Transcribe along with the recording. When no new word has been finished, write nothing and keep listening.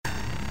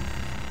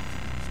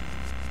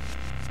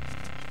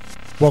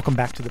Welcome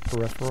back to The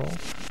Peripheral.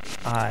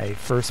 I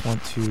first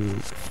want to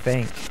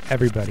thank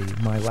everybody.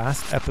 My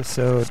last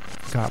episode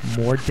got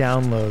more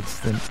downloads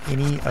than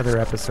any other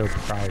episode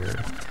prior.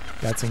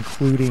 That's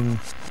including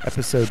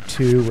episode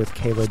 2 with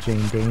Kayla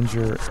Jane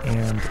Danger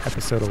and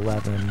episode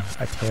 11,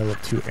 A Tale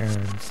of Two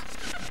Errands.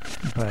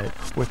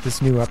 But with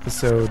this new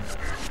episode,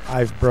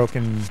 I've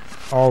broken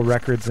all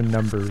records and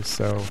numbers,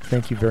 so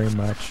thank you very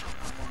much.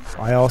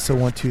 I also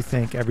want to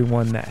thank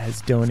everyone that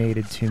has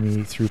donated to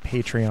me through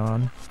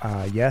Patreon.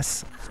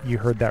 Yes, you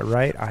heard that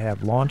right. I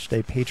have launched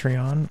a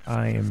Patreon.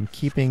 I am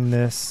keeping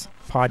this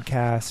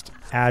podcast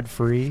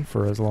ad-free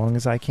for as long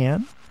as I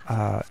can.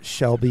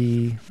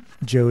 Shelby,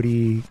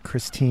 Jody,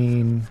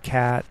 Christine,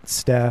 Kat,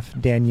 Steph,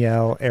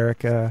 Danielle,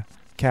 Erica,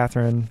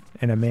 Catherine,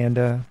 and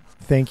Amanda.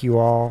 Thank you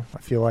all. I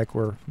feel like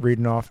we're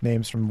reading off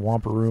names from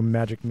Wampa Room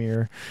Magic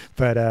Mirror,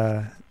 but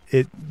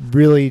it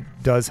really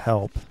does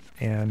help.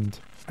 And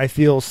I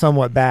feel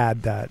somewhat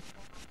bad that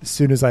as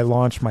soon as I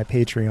launch my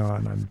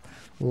Patreon, I'm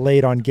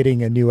late on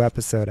getting a new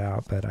episode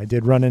out, but I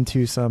did run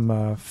into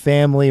some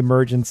family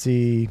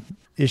emergency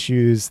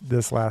issues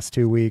this last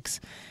 2 weeks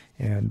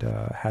and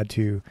had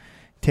to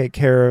take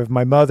care of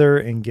my mother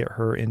and get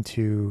her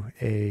into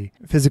a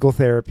physical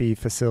therapy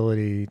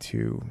facility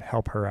to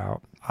help her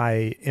out.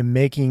 I am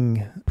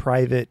making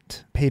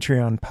private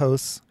Patreon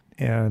posts,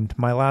 and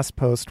my last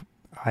post,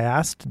 I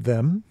asked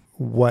them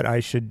what I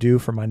should do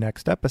for my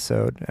next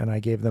episode, and I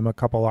gave them a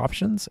couple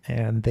options,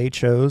 and they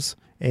chose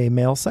a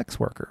male sex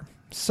worker.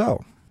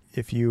 So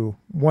if you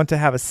want to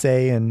have a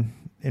say in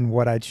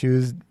what I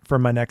choose for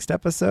my next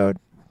episode,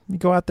 you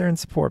go out there and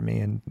support me,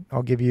 and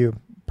I'll give you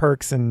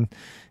perks and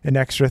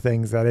extra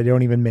things that I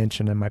don't even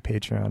mention in my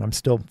Patreon. I'm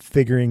still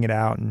figuring it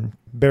out, and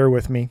bear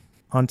with me.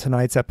 On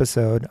tonight's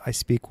episode, I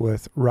speak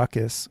with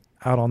Ruckus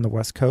out on the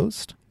West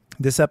Coast.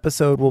 This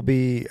episode will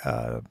be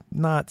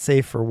not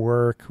safe for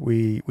work.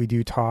 We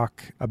do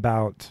talk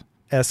about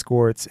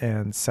escorts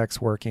and sex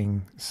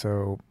working,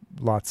 so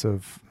lots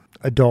of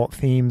adult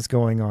themes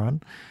going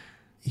on.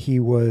 He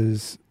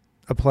was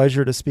a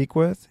pleasure to speak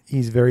with.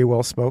 He's very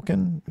well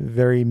spoken,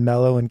 very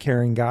mellow and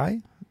caring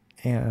guy,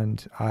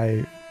 and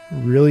I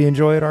really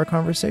enjoyed our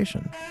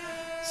conversation.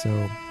 So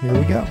here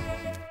we go.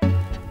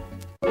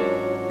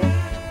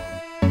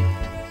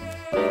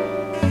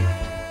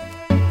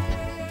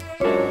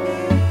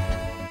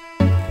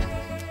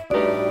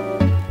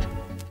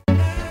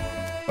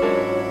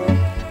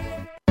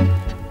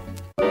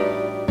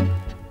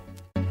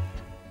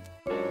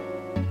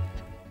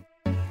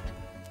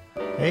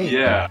 Hey,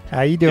 yeah.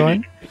 How you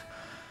doing?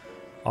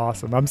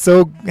 Awesome. I'm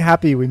so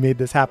happy we made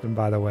this happen,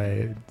 by the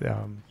way.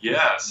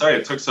 Yeah, sorry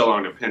it took so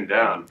long to pin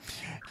down.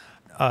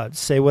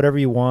 Say whatever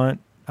you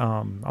want.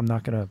 I'm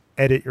not going to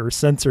edit or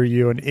censor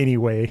you in any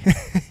way.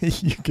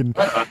 You can,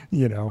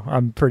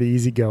 I'm pretty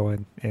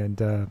easygoing.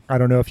 And I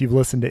don't know if you've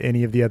listened to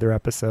any of the other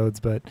episodes,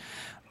 but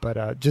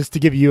just to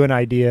give you an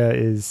idea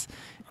is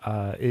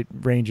it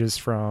ranges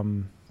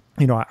from,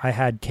 I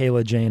had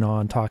Kayla Jane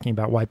on talking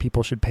about why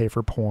people should pay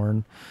for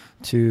porn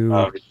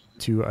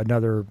to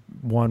another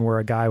one where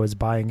a guy was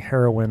buying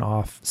heroin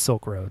off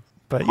Silk Road.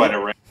 But quite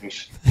a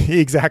range.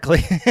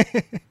 Exactly.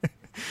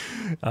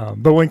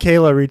 But when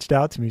Kayla reached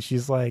out to me,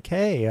 she's like,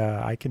 hey,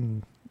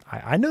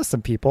 I know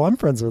some people. I'm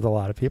friends with a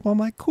lot of people. I'm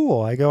like,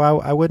 cool. I go,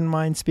 I wouldn't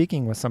mind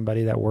speaking with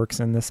somebody that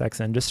works in the sex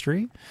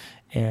industry.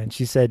 And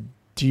she said,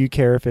 do you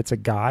care if it's a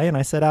guy? And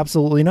I said,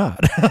 absolutely not.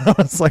 I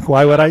was like,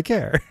 why would I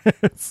care?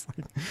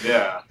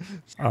 Yeah.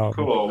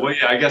 Cool. Well,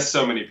 yeah, I guess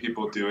so many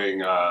people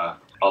doing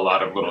a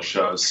lot of little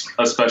shows,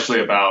 especially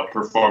about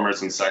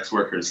performers and sex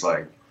workers,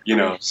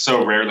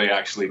 so rarely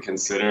actually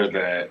consider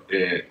that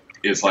it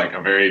is like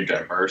a very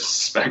diverse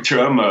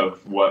spectrum of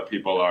what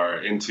people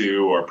are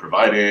into or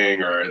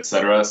providing or et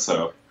cetera.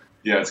 So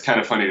yeah, it's kind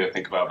of funny to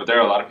think about, but there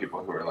are a lot of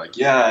people who are like,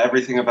 yeah,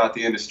 everything about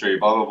the industry,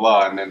 blah, blah,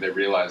 blah. And then they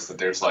realize that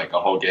there's like a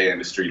whole gay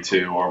industry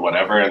too, or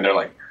whatever. And they're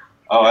like,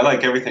 oh, I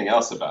like everything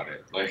else about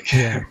it.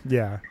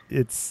 Yeah.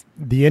 It's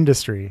the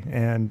industry,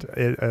 and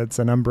it's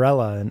an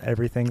umbrella, and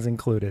everything's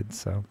included.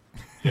 So,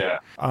 yeah.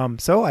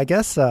 So I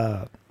guess,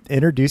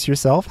 introduce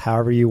yourself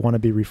however you want to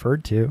be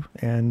referred to,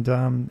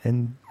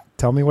 and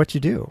tell me what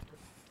you do.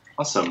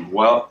 Awesome.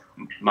 Well,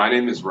 my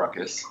name is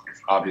Ruckus,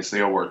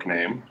 obviously a work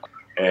name.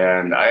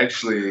 And I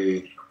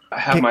actually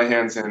have my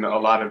hands in a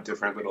lot of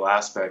different little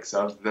aspects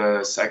of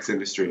the sex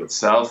industry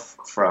itself,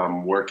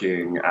 from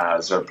working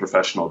as a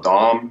professional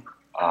dom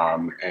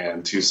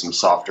and to some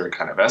softer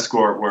kind of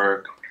escort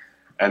work.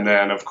 And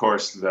then, of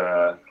course,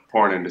 the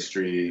porn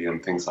industry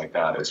and things like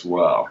that as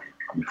well.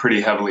 I'm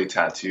pretty heavily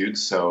tattooed,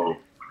 so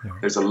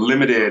there's a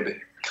limited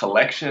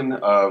collection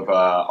of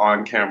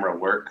on-camera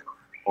work,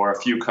 or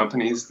a few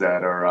companies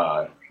that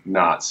are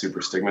not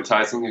super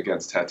stigmatizing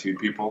against tattooed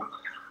people.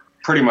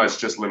 Pretty much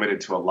just limited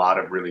to a lot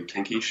of really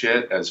kinky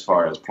shit as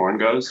far as porn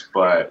goes,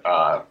 but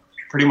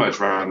pretty much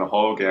run the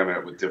whole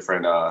gamut with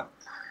different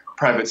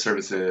private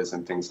services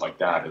and things like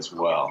that as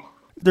well.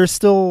 There's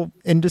still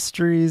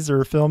industries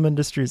or film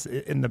industries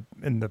in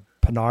the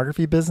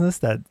pornography business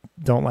that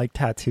don't like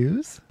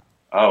tattoos?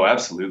 Oh,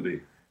 absolutely.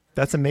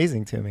 That's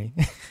amazing to me.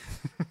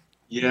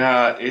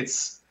 Yeah,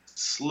 it's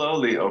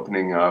slowly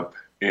opening up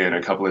in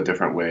a couple of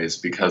different ways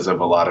because of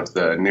a lot of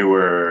the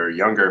newer,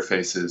 younger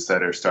faces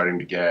that are starting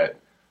to get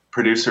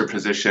producer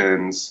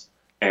positions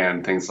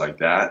and things like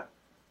that.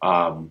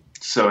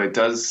 So it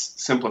does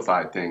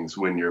simplify things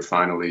when you're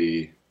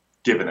finally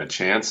given a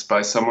chance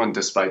by someone,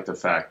 despite the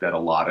fact that a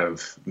lot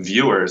of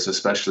viewers,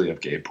 especially of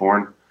gay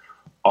porn,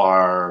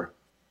 are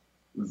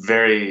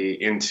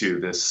very into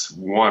this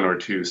one or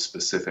two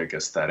specific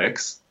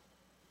aesthetics.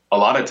 A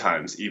lot of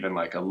times, even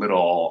like a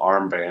little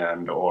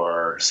armband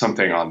or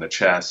something on the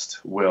chest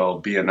will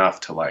be enough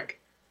to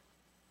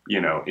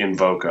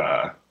invoke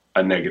a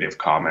negative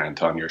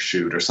comment on your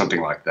shoot or something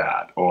like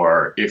that.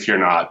 Or if you're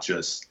not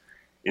just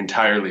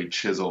entirely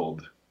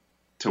chiseled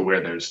to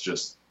where there's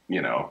just,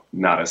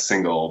 not a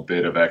single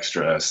bit of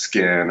extra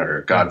skin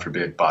or, God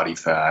forbid, body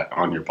fat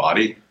on your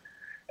body.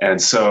 And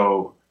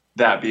so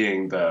that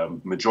being the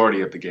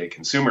majority of the gay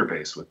consumer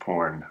base with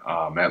porn,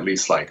 at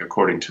least like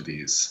according to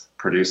these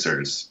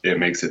producers, it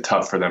makes it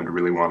tough for them to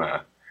really want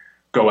to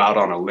go out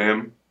on a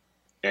limb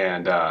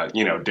and,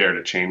 dare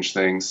to change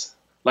things.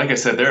 Like I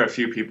said, there are a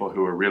few people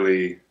who are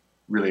really,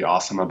 really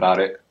awesome about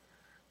it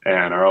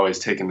and are always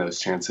taking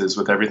those chances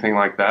with everything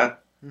like that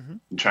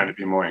and trying to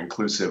be more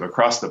inclusive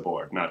across the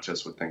board, not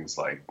just with things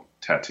like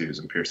tattoos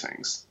and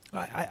piercings.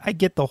 I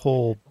get the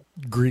whole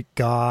Greek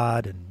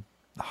god and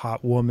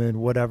hot woman,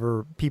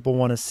 whatever. People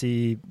want to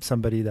see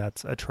somebody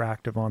that's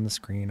attractive on the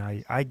screen.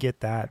 I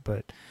get that,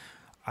 but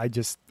I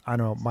don't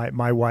know.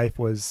 My wife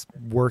was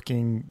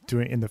working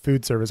in the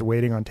food service,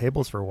 waiting on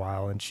tables for a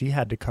while, and she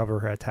had to cover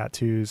her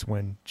tattoos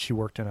when she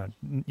worked in a,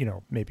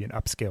 maybe an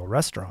upscale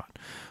restaurant.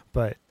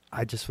 But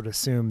I just would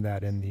assume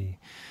that in the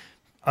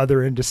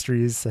other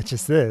industries such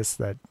as this,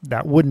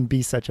 that wouldn't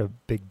be such a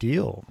big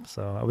deal.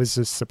 So it was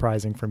just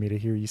surprising for me to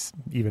hear you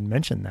even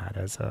mention that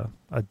as a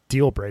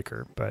deal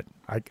breaker. But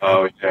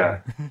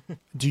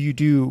do you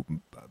do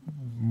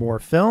more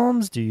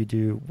films? Do you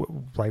do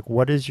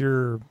what is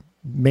your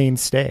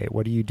mainstay?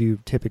 What do you do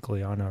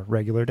typically on a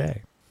regular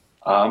day?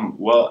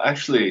 Well,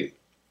 actually,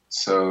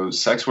 so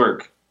sex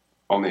work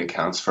only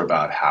accounts for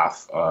about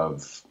half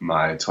of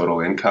my total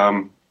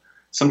income.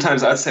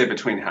 Sometimes I'd say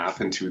between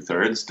half and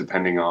 2/3,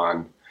 depending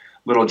on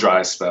little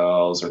dry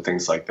spells or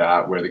things like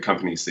that, where the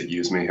companies that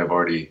use me have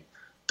already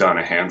done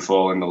a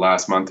handful in the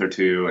last month or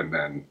two, and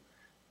then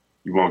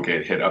you won't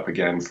get hit up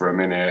again for a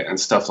minute and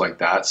stuff like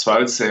that. So I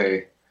would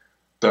say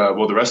the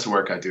rest of the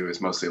work I do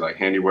is mostly like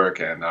handiwork,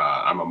 and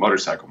I'm a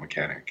motorcycle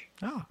mechanic.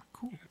 Oh,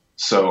 cool.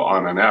 So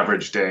on an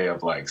average day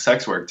of like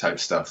sex work type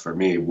stuff for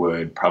me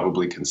would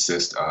probably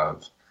consist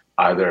of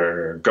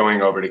either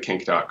going over to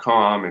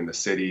kink.com in the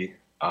city,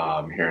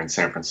 here in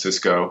San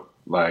Francisco.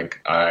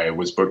 Like I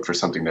was booked for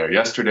something there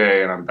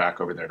yesterday and I'm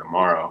back over there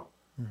tomorrow,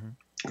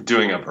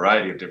 doing a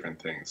variety of different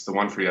things. The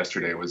one for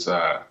yesterday was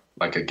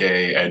like a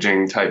gay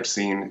edging type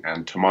scene,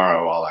 and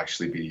tomorrow I'll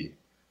actually be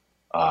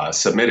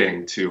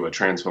submitting to a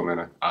trans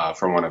woman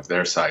for one of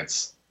their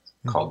sites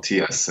called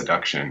TS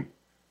Seduction.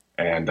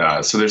 And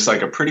so there's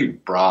like a pretty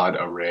broad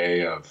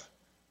array of,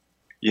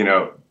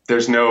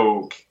 there's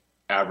no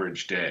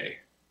average day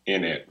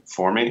in it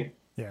for me.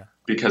 Yeah.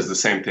 Because the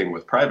same thing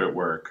with private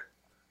work,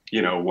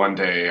 one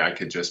day I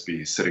could just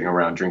be sitting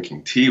around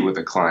drinking tea with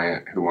a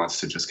client who wants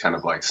to just kind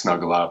of like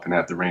snuggle up and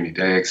have the rainy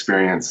day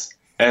experience.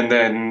 And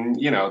then,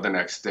 the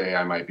next day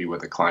I might be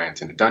with a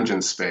client in a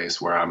dungeon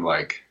space where I'm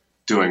like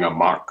doing a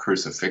mock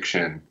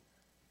crucifixion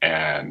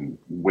and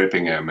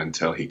whipping him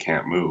until he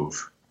can't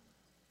move.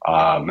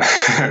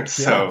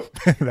 So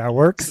that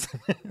works.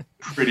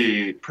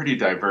 pretty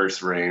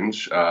diverse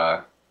range.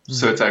 So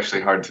it's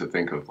actually hard to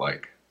think of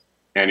like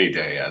any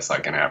day as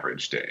like an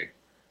average day.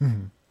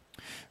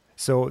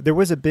 So there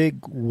was a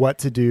big what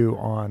to do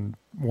on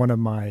one of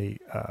my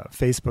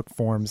Facebook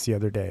forums the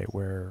other day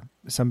where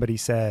somebody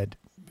said,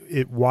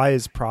 why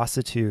is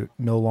prostitute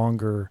no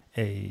longer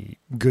a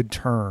good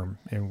term,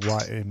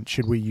 and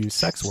should we use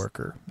sex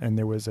worker? And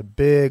there was a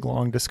big,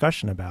 long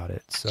discussion about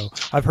it. So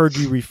I've heard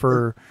you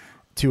refer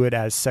to it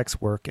as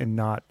sex work and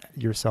not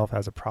yourself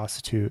as a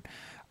prostitute.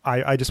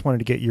 I just wanted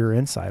to get your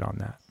insight on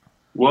that.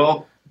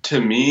 Well,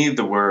 to me,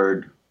 the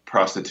word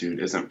prostitute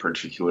isn't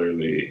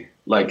particularly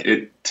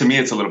to me,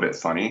 it's a little bit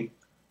funny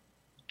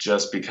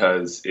just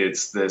because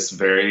it's this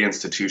very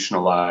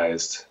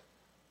institutionalized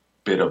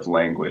bit of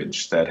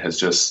language that has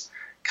just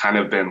kind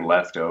of been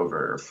left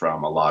over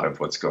from a lot of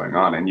what's going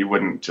on. And you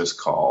wouldn't just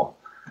call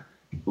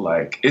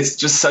it's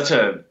just such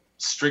a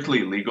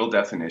strictly legal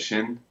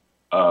definition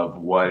of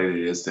what it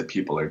is that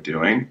people are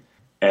doing.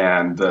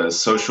 And the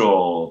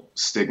social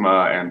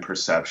stigma and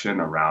perception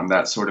around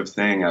that sort of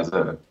thing as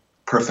a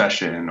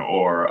profession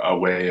or a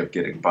way of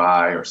getting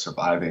by or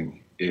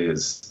surviving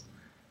is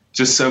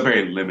just so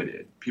very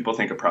limited. People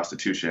think of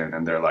prostitution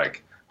and they're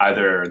like,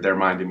 either their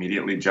mind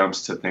immediately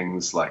jumps to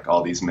things like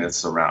all these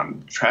myths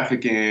around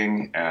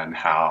trafficking and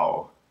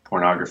how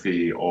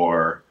pornography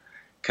or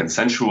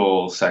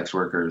consensual sex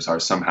workers are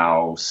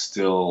somehow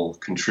still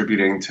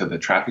contributing to the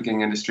trafficking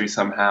industry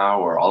somehow,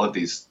 or all of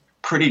these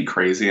pretty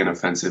crazy and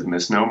offensive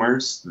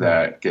misnomers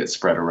that get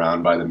spread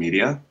around by the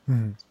media.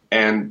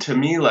 And to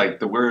me, like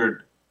the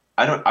word,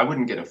 I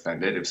wouldn't get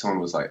offended if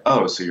someone was like,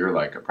 oh, so you're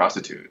like a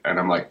prostitute. And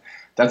I'm like,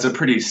 that's a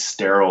pretty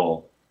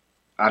sterile,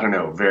 I don't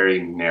know,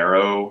 very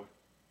narrow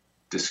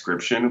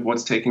description of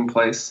what's taking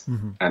place.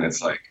 Mm-hmm. And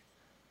it's like,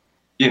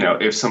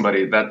 if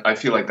somebody that I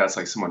feel like that's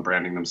like someone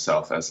branding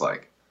themselves as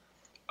like,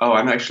 oh,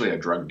 I'm actually a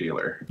drug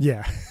dealer.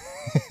 Yeah.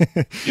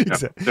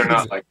 They're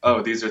not like,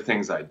 oh, these are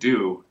things I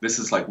do. This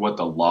is like what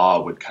the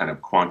law would kind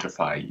of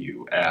quantify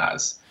you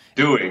as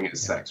doing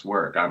is sex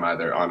work. I'm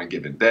either on a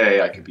given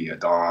day, I could be a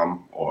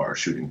dom or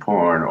shooting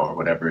porn or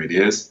whatever it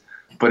is,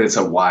 but it's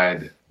a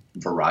wide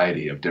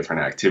variety of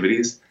different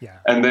activities. Yeah.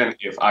 And then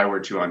if I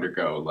were to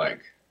undergo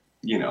like,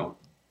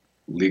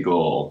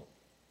 legal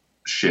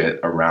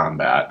shit around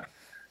that,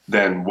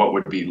 then what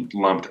would be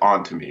lumped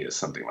onto me is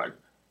something like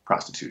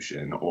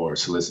prostitution or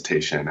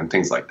solicitation and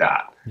things like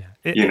that. Yeah.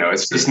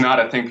 It's just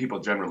not a thing people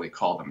generally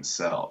call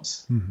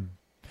themselves. Mm-hmm.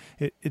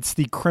 It's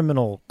the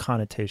criminal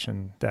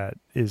connotation that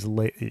is,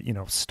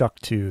 stuck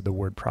to the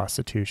word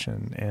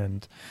prostitution,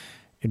 and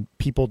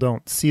people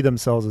don't see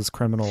themselves as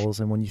criminals.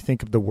 And when you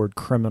think of the word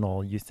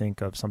criminal, you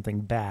think of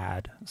something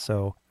bad.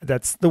 So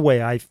that's the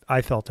way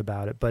I felt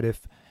about it. But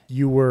if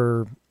you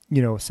were,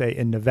 say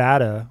in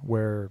Nevada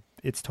where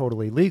it's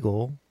totally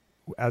legal,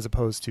 as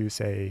opposed to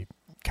say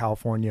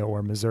California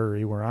or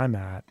Missouri where I'm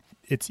at,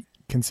 it's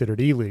considered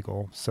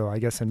illegal. So I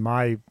guess in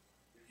my,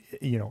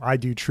 I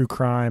do true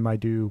crime, I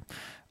do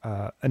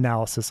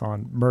analysis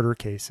on murder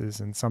cases,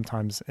 and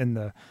sometimes in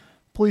the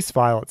police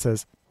file it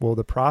says, well,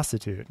 the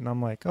prostitute, and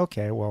I'm like,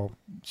 okay, well,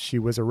 she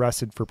was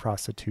arrested for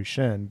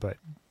prostitution, but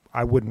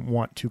I wouldn't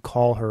want to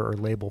call her or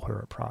label her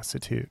a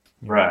prostitute.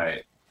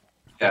 Right.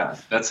 Yeah,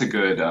 that's a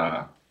good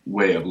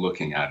way of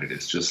looking at it.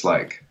 It's just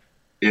like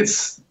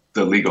it's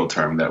the legal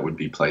term that would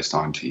be placed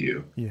onto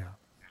you. Yeah.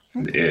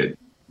 It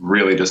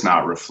really does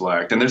not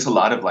reflect, and there's a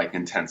lot of like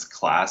intense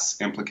class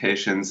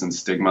implications and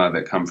stigma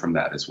that come from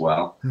that as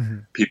well. Mm-hmm.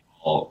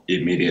 People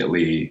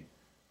immediately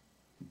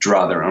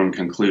draw their own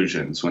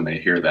conclusions when they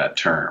hear that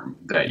term,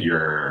 that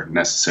you're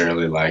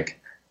necessarily like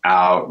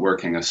out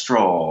working a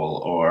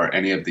stroll or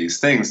any of these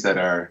things that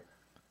are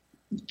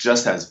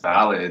just as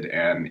valid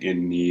and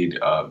in need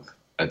of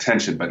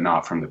attention, but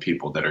not from the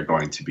people that are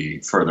going to be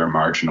further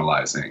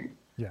marginalizing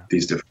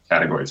these different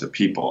categories of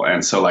people.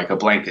 And so like a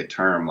blanket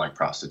term like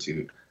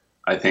prostitute,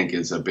 I think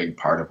is a big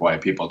part of why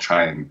people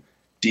try and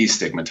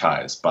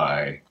destigmatize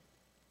by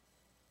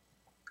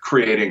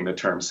creating the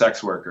term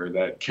sex worker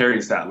that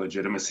carries that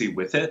legitimacy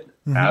with it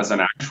as an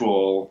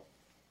actual,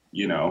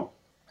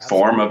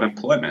 form of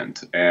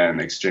employment and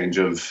exchange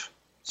of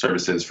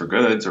services for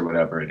goods or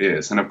whatever it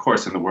is. And of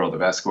course, in the world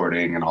of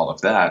escorting and all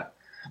of that,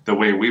 the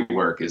way we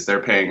work is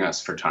they're paying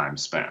us for time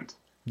spent.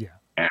 Yeah.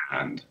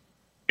 And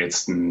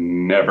it's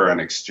never an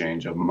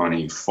exchange of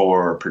money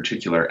for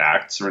particular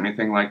acts or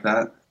anything like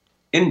that.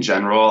 In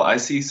general, I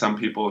see some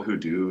people who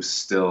do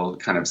still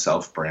kind of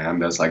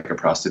self-brand as like a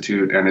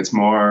prostitute, and it's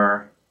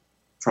more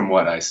from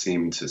what I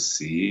seem to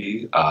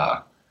see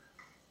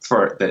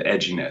for the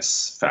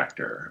edginess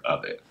factor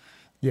of it.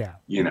 Yeah.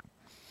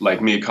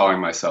 Like me calling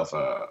myself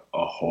a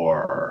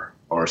whore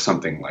or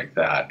something like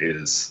that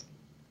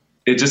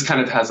it just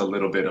kind of has a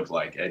little bit of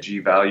like edgy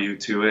value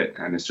to it.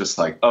 And it's just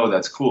like, oh,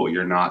 that's cool.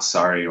 You're not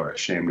sorry or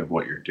ashamed of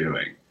what you're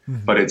doing.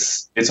 Mm-hmm. But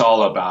it's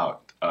all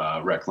about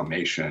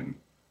reclamation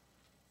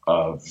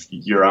of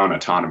your own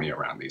autonomy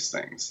around these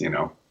things,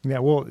 Yeah,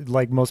 well,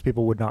 like most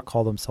people would not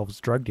call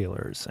themselves drug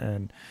dealers.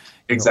 And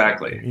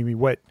exactly. I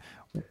mean,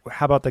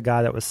 how about the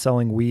guy that was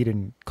selling weed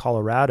in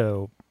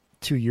Colorado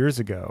 2 years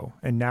ago,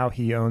 and now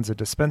he owns a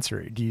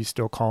dispensary? Do you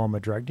still call him a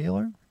drug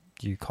dealer?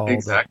 Do you call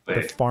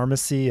the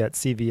pharmacy at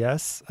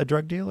CVS a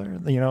drug dealer?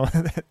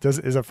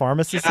 Is a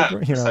pharmacist?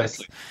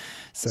 Precisely.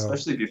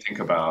 Especially if you think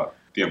about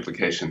the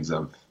implications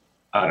of,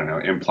 I don't know,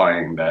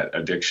 implying that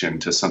addiction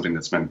to something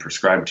that's been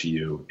prescribed to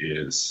you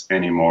is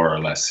any more or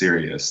less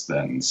serious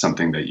than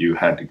something that you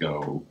had to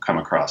go come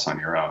across on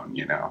your own,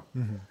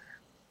 Mm-hmm.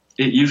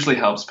 It usually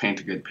helps paint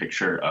a good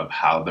picture of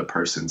how the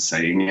person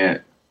saying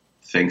it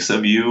thinks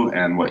of you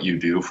and what you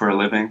do for a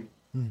living.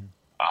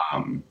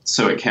 Mm-hmm.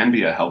 So it can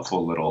be a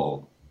helpful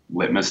little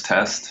litmus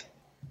test,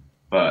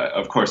 but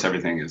of course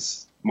everything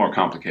is more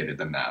complicated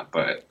than that.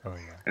 But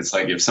It's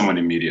like if someone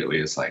immediately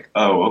is like,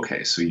 oh,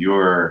 okay, so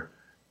you're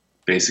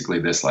basically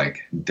this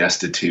like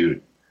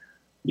destitute,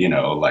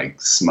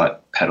 like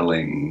smut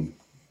peddling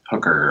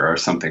hooker or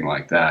something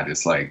like that.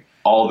 It's like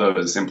all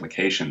those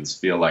implications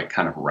feel like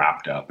kind of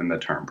wrapped up in the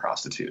term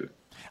prostitute.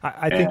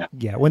 I think,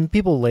 when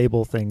people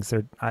label things,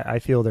 I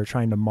feel they're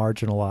trying to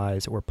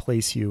marginalize or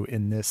place you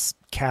in this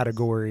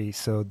category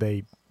so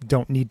they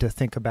don't need to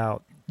think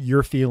about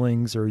your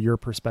feelings or your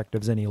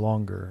perspectives any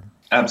longer.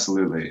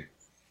 Absolutely.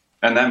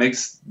 And that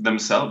makes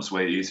themselves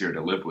way easier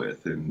to live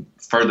with and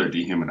further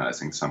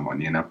dehumanizing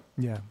someone,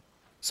 Yeah.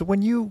 So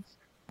when you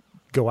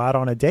go out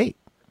on a date,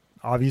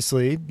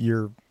 obviously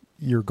you're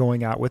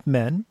going out with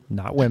men,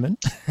 not women.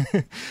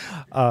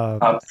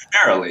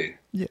 Primarily.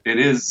 Yeah. It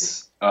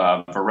is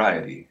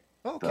variety,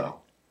 though.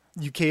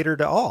 You cater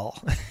to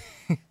all.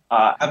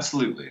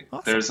 Absolutely.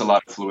 Awesome. There's a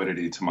lot of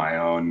fluidity to my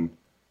own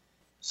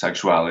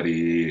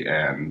sexuality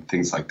and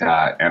things like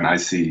that. And I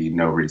see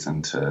no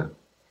reason to,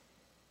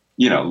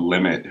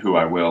 limit who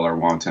I will or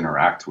won't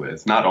interact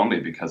with, not only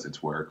because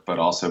it's work, but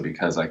also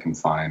because I can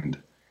find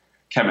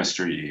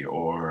chemistry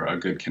or a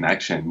good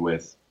connection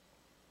with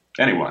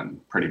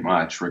anyone, pretty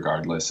much,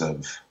 regardless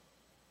of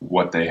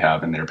what they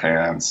have in their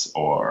pants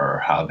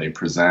or how they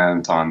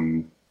present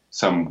on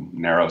some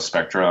narrow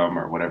spectrum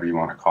or whatever you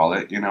want to call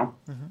it,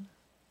 Mm-hmm.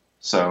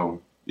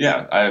 So,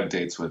 yeah, I have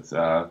dates with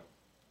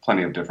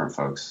plenty of different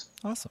folks.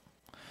 Awesome.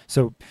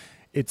 So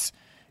it's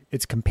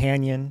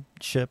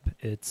companionship.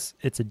 It's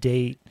a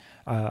date.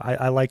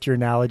 I liked your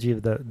analogy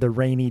of the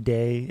rainy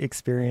day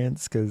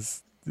experience,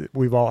 because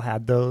we've all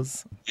had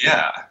those.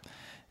 Yeah.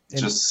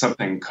 It's just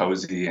something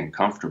cozy and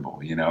comfortable,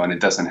 and it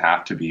doesn't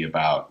have to be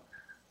about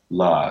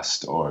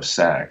lust or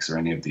sex or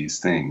any of these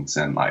things.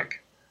 And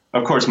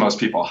of course, most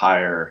people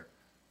hire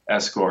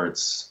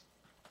escorts.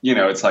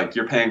 It's like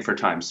you're paying for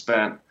time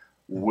spent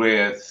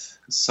with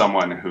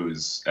someone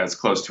who's as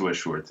close to a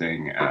sure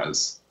thing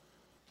as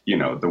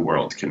the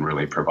world can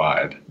really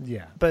provide.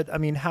 Yeah. But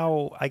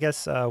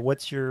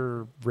what's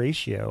your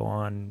ratio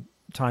on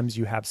times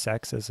you have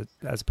sex as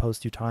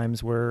opposed to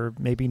times where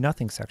maybe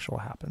nothing sexual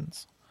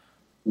happens?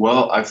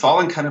 Well, I fall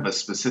in kind of a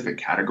specific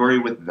category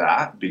with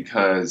that,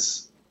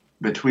 because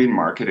between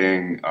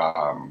marketing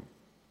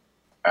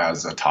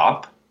as a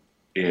top,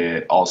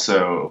 it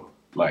also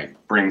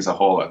brings a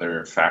whole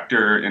other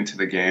factor into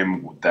the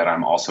game, that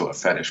I'm also a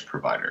fetish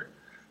provider.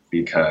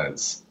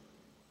 Because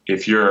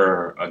if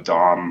you're a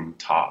dom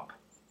top,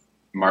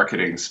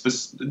 marketing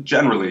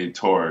generally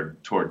toward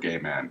gay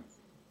men,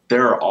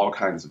 there are all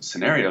kinds of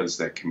scenarios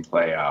that can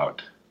play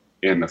out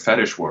in the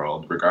fetish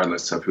world,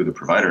 regardless of who the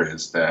provider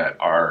is, that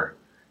are,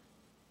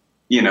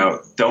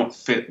 don't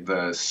fit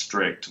the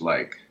strict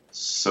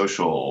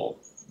social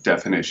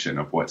definition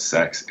of what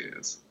sex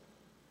is.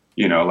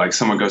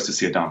 Someone goes to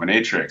see a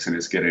dominatrix and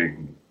is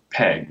getting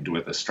pegged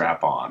with a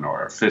strap on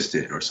or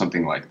fisted or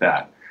something like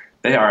that.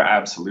 They are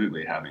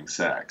absolutely having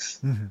sex,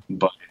 mm-hmm.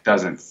 but it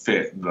doesn't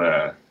fit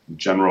the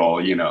general,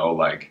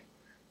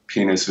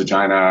 penis,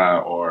 vagina,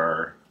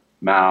 or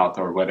mouth,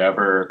 or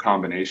whatever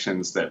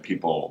combinations that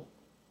people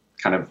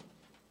kind of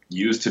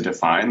use to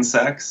define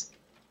sex.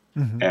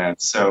 Mm-hmm.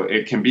 And so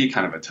it can be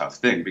kind of a tough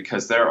thing,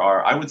 because there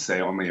are, I would say,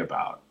 only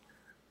about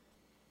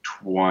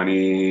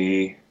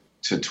 20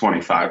 to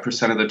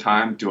 25% of the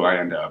time do I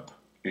end up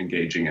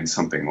engaging in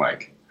something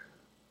like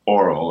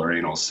oral or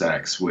anal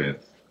sex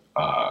with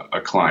a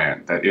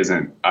client that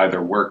isn't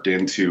either worked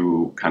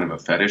into kind of a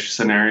fetish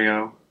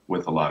scenario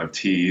with a lot of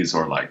tease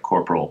or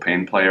corporal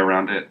pain play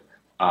around it.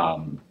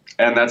 And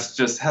that's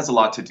just has a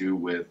lot to do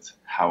with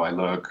how I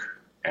look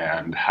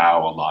and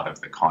how a lot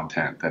of the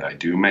content that I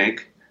do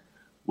make,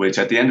 which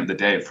at the end of the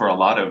day, for a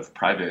lot of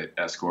private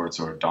escorts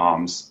or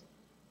DOMs,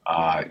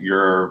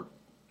 your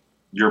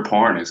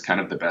porn is kind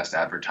of the best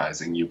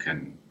advertising you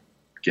can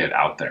get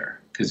out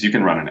there, because you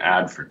can run an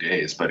ad for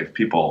days. But if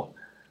people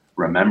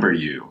remember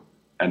you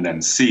and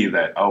then see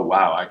that, oh,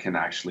 wow, I can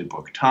actually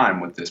book time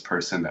with this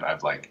person that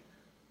I've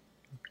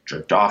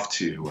jerked off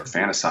to or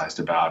fantasized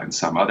about in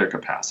some other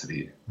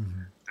capacity, mm-hmm.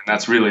 then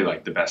that's really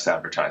the best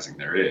advertising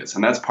there is.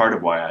 And that's part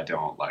of why I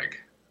don't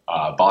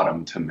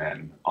bottom to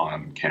men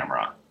on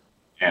camera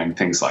and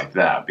things like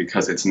that,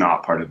 because it's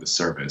not part of the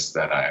service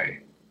that I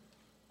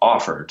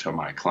offer to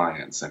my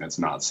clients, and it's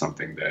not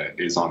something that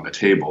is on the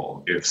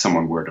table if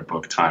someone were to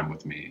book time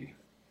with me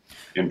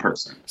in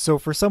person. So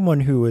for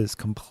someone who is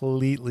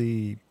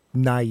completely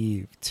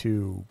naive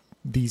to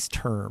these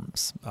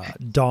terms,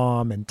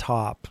 dom and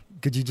top,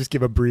 could you just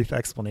give a brief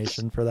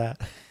explanation for that?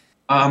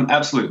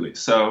 Absolutely.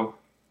 So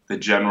the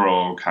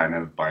general kind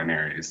of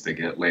binaries that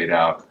get laid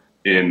out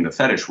in the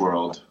fetish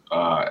world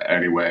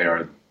anyway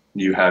are,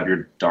 you have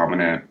your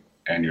dominant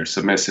and your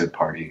submissive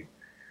party,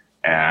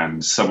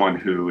 and someone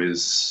who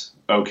is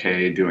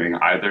okay doing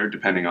either,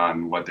 depending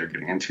on what they're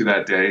getting into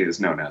that day,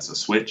 is known as a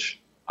switch,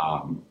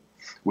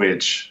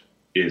 which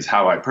is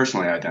how I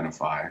personally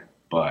identify.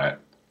 But,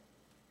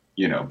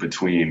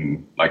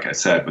 between, like I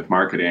said, with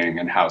marketing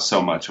and how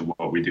so much of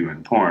what we do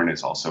in porn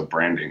is also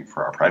branding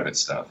for our private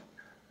stuff.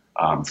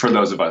 For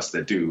those of us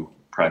that do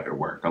private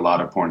work, a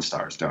lot of porn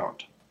stars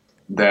don't.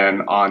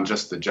 Then on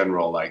just the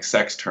general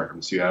sex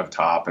terms, you have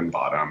top and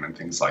bottom and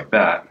things like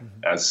that, mm-hmm.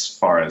 as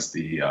far as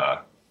the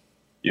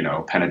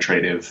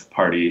penetrative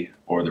party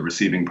or the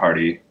receiving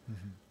party,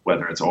 mm-hmm.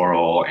 whether it's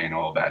oral,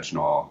 anal,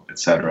 vaginal,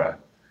 etc.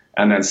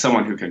 And then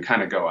someone who can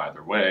kind of go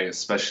either way,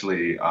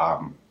 especially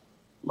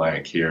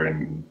here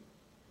in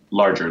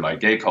larger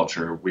gay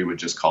culture, we would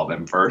just call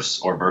them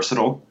verse or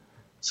versatile,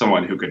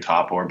 someone who could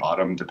top or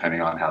bottom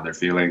depending on how they're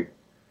feeling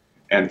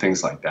and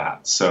things like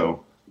that.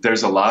 So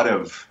there's a lot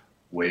of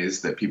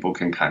ways that people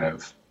can kind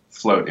of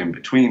float in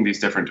between these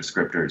different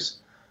descriptors,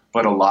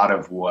 but a lot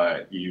of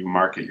what you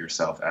market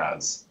yourself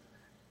as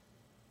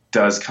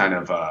does kind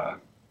of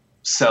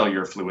sell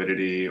your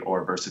fluidity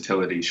or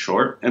versatility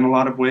short in a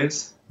lot of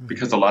ways,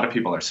 because a lot of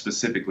people are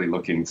specifically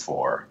looking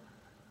for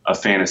a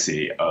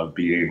fantasy of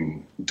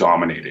being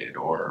dominated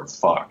or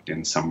fucked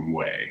in some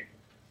way.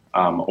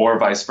 or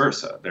vice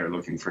versa. They're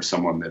looking for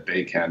someone that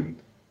they can,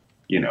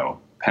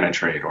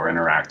 penetrate or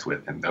interact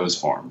with in those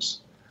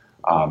forms.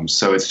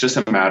 So it's just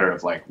a matter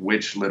of like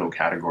which little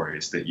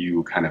categories that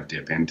you kind of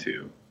dip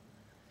into.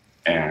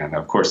 And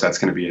of course, that's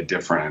going to be a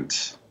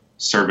different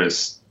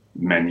service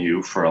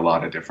menu for a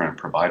lot of different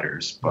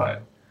providers,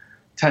 but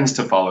tends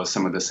to follow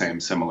some of the same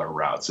similar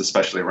routes,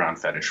 especially around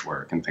fetish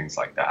work and things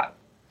like that.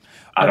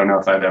 I don't know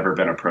if I've ever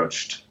been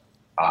approached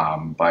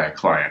by a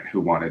client who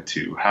wanted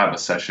to have a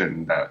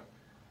session that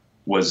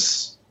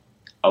was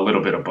a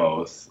little bit of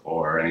both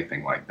or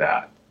anything like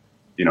that.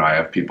 I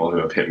have people who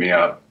have hit me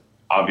up,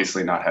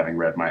 obviously not having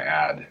read my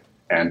ad,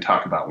 and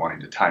talk about wanting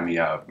to tie me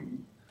up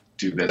and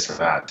do this or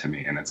that to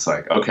me. And it's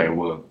like, okay,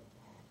 well,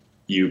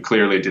 you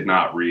clearly did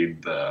not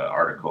read the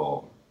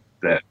article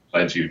that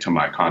led you to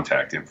my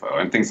contact info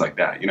and things like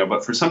that.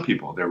 But for some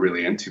people, they're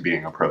really into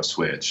being a pro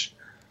switch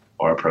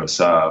or a pro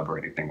sub or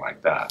anything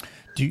like that.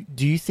 Do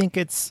you think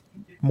it's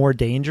more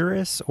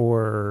dangerous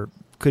or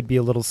could be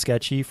a little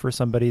sketchy for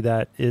somebody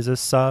that is a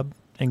sub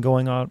and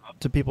going out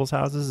to people's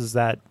houses? Is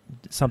that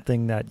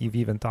something that you've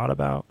even thought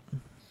about?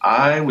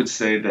 I would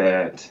say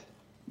that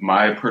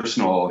my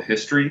personal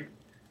history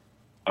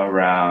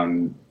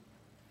around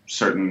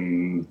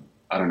certain,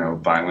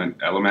 violent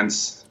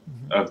elements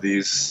of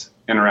these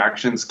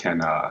interactions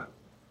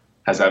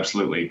has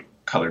absolutely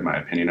colored my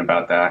opinion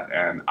about that.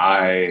 And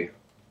I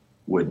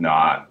would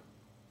not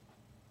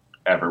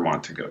ever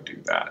want to go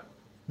do that.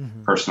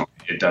 Personally,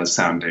 it does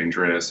sound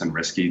dangerous and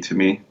risky to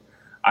me.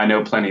 I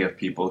know plenty of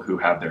people who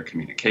have their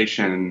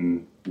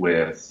communication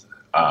with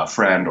a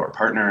friend or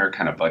partner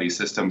kind of buddy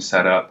system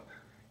set up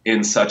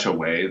in such a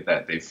way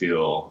that they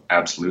feel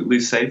absolutely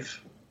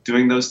safe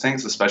doing those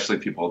things, especially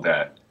people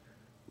that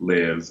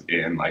live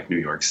in like New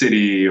York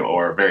City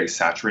or very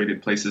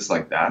saturated places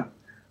like that,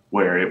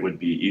 where it would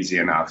be easy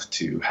enough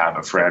to have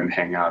a friend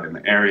hang out in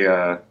the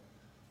area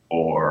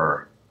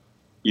or,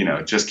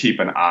 just keep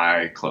an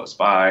eye close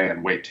by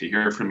and wait to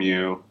hear from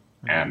you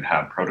and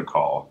have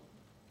protocol,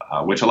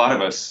 which a lot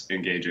of us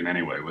engage in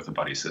anyway with a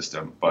buddy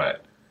system.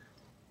 But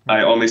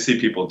I only see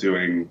people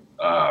doing,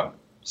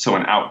 so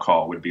an out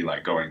call would be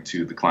like going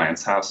to the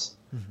client's house,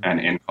 and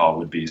in call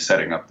would be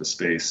setting up the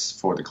space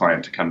for the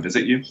client to come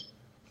visit you.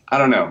 I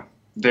don't know.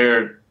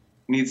 There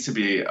needs to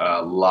be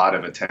a lot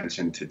of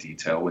attention to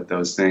detail with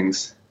those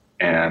things.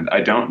 And I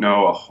don't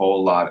know a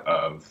whole lot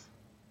of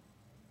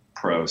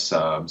pro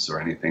subs or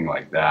anything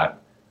like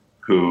that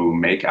who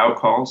make out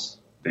calls.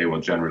 They will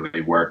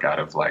generally work out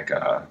of like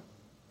a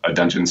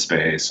dungeon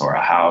space or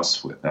a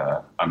house with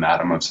a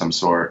madam of some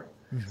sort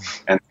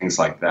and things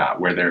like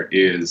that, where there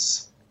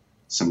is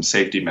some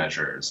safety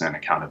measures and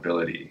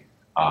accountability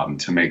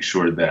to make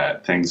sure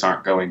that things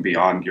aren't going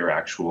beyond your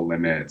actual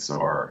limits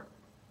or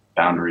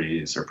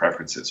boundaries or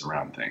preferences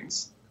around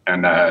things.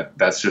 And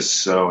that's just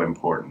so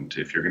important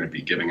if you're going to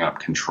be giving up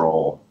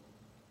control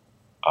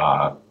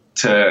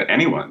to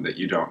anyone that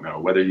you don't know,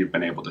 whether you've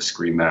been able to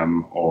screen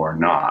them or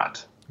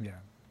not. Yeah.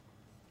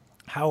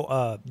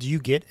 How do you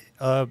get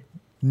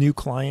new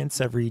clients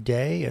every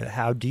day?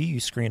 How do you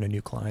screen a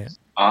new client?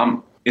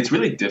 It's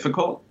really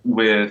difficult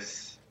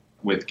with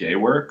gay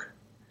work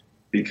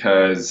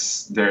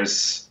because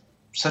there's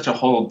such a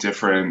whole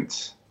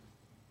different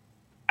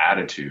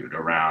attitude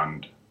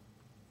around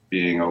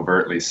being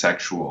overtly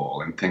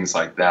sexual and things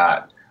like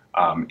that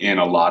in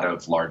a lot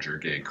of larger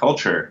gay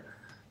culture.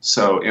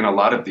 So in a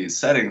lot of these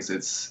settings,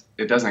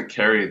 it doesn't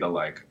carry the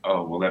like,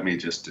 oh, well, let me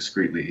just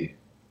discreetly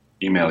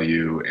email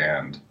you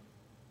and,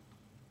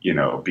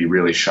 be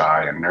really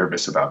shy and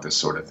nervous about this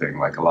sort of thing,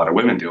 like a lot of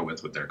women deal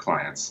with their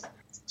clients.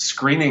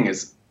 Screening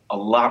is a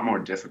lot more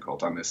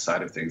difficult on this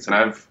side of things. And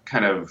I've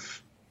kind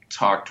of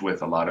talked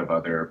with a lot of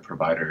other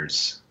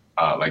providers,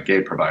 like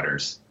gay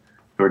providers,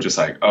 who are just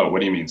like, oh,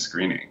 what do you mean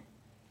screening?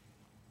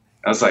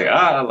 I was like,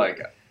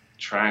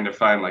 trying to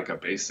find like a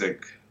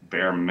basic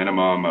bare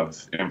minimum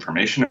of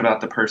information about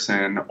the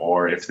person,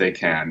 or if they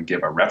can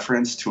give a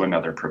reference to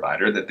another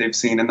provider that they've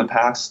seen in the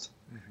past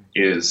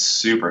is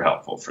super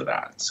helpful for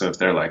that. So if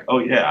they're like, oh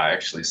yeah, I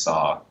actually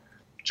saw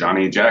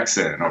Johnny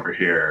Jackson over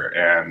here,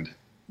 and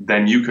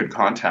then you could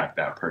contact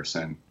that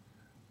person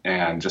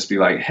and just be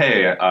like,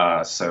 hey,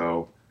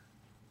 so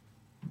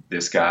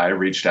this guy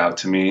reached out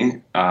to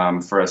me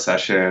for a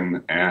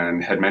session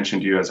and had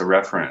mentioned you as a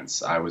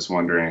reference. I was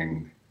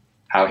wondering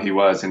how he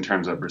was in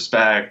terms of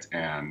respect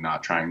and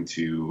not trying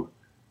to,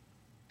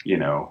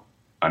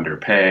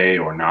 underpay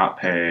or not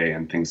pay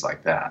and things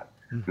like that.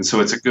 And so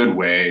it's a good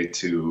way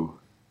to,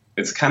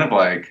 it's kind of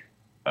like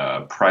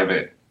a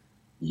private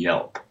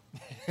Yelp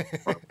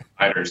for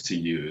providers to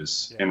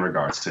use in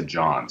regards to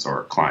Johns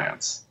or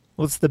clients.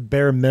 Well, it's the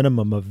bare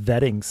minimum of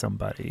vetting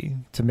somebody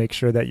to make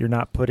sure that you're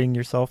not putting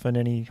yourself in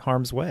any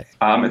harm's way.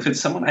 If it's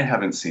someone I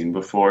haven't seen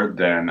before,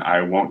 then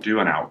I won't do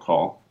an out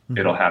call.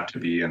 It'll have to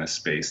be in a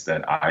space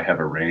that I have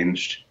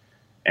arranged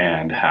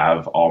and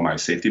have all my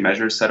safety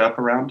measures set up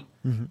around.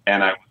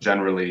 And I will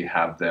generally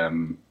have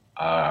them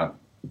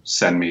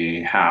send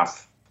me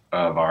half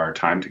of our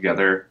time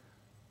together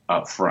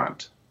up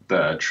front,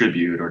 the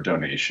tribute or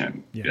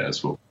donation,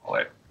 as we'll call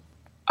it.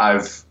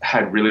 I've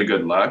had really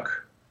good luck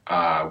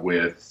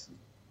with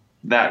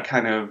that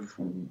kind of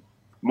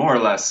more or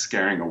less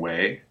scaring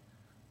away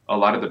a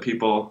lot of the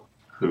people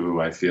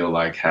who I feel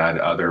like had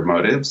other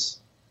motives.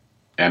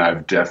 And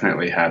I've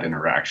definitely had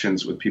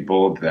interactions with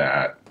people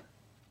that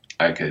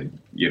I could,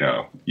 you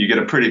get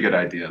a pretty good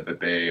idea that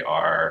they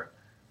are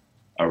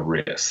a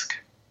risk.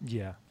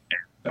 Yeah.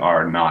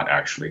 Are not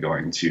actually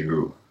going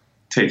to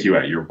take you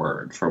at your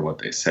word for what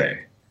they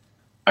say.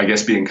 I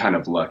guess being kind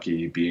of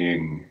lucky,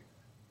 being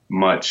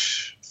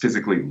much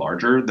physically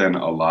larger than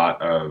a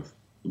lot of,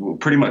 well,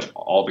 pretty much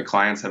all the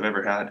clients I've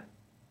ever had,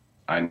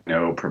 I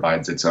know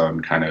provides its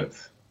own kind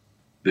of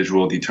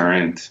visual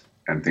deterrent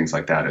and things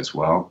like that as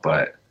well.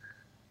 But,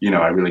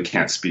 I really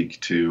can't speak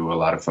to a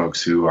lot of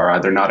folks who are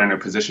either not in a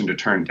position to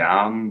turn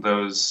down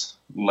those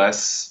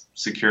less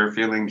secure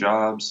feeling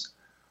jobs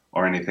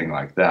or anything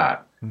like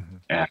that. Mm-hmm.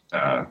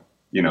 And,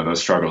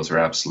 those struggles are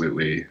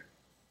absolutely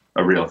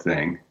a real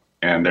thing.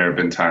 And there have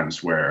been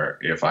times where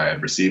if I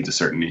had received a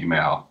certain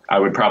email, I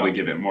would probably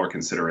give it more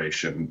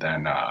consideration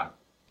than,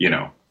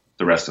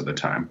 the rest of the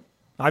time.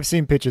 I've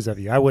seen pictures of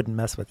you. I wouldn't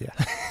mess with you.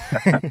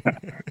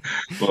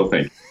 Well,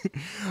 thank you.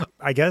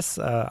 I guess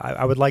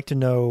I would like to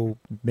know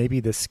maybe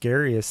the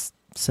scariest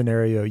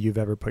scenario you've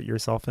ever put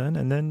yourself in.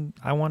 And then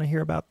I want to hear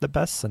about the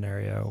best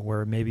scenario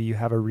where maybe you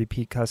have a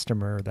repeat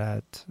customer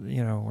that,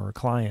 or a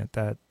client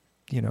that,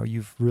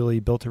 you've really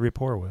built a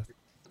rapport with.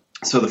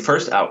 So the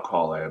first out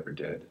call I ever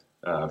did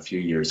a few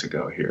years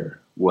ago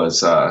here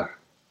was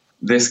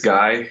this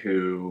guy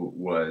who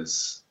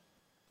was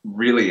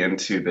really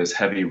into this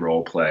heavy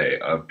role play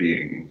of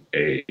being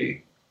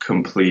a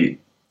complete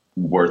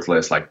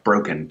worthless, like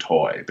broken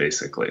toy,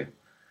 basically,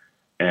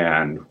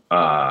 and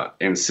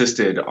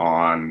insisted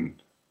on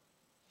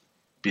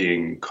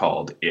being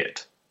called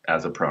it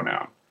as a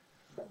pronoun.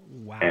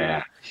 Wow.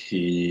 And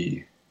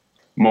he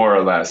more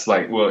or less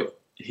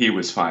he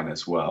was fine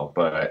as well,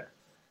 but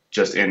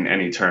just in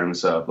any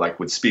terms of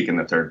would speak in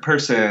the third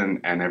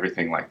person and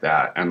everything like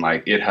that. And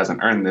it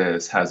hasn't earned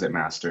this, has it,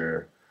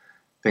 master,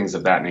 things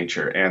of that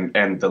nature.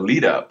 And the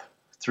lead up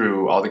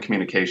through all the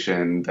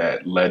communication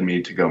that led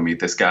me to go meet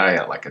this guy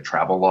at a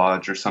travel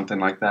lodge or something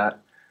like that.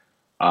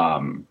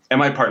 And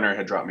my partner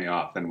had dropped me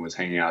off and was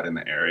hanging out in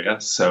the area.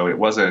 So it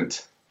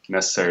wasn't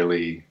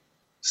necessarily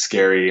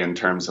scary in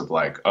terms of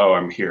oh,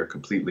 I'm here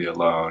completely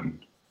alone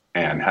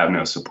and have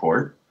no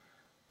support.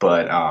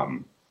 But,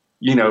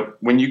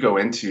 when you go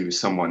into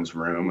someone's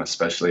room,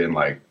 especially in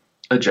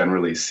a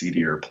generally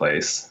seedier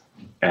place,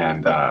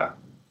 and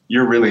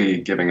you're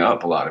really giving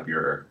up a lot of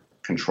your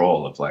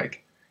control of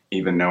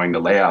even knowing the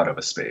layout of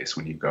a space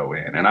when you go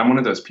in. And I'm one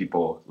of those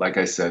people, like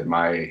I said,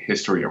 my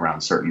history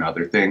around certain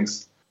other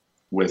things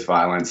with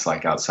violence,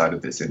 outside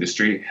of this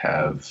industry,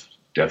 have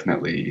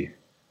definitely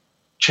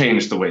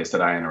changed the ways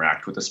that I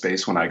interact with a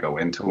space when I go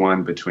into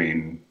one,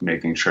 between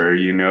making sure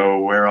you know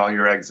where all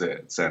your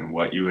exits and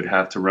what you would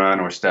have to run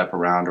or step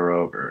around or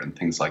over and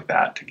things like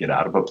that to get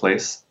out of a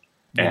place.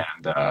 Yeah.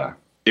 And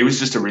it was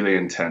just a really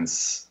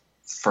intense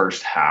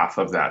first half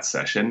of that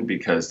session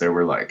because there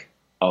were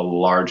a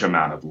large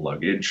amount of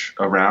luggage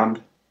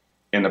around.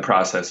 In the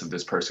process of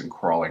this person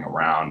crawling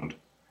around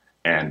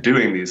and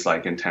doing these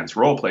intense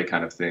role play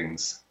kind of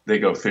things, they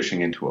go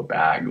fishing into a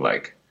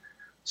bag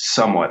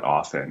somewhat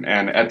often.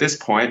 And at this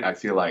point, I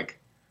feel like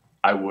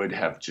I would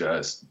have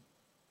just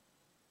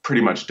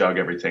pretty much dug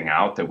everything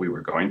out that we were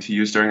going to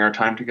use during our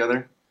time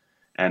together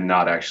and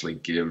not actually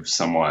give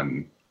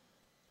someone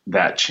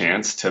that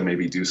chance to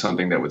maybe do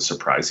something that would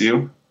surprise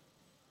you.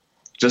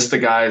 Just the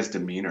guy's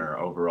demeanor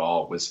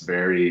overall was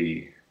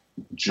very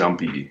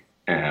jumpy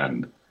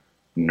and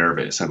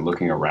nervous and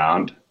looking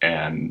around.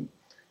 And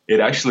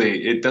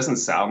it doesn't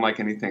sound like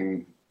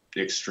anything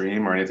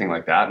extreme or anything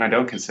like that, and I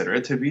don't consider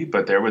it to be,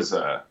 but there was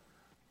a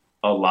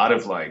lot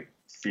of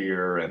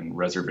fear and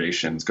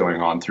reservations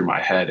going on through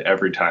my head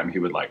every time he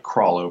would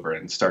crawl over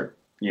and start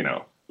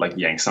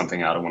yank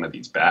something out of one of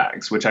these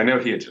bags, which I know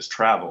he had just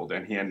traveled,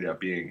 and he ended up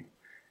being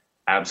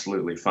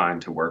absolutely fine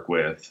to work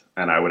with,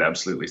 and I would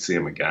absolutely see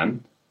him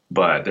again.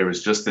 But there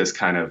was just this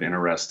kind of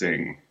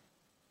interesting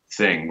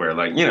thing where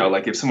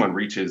if someone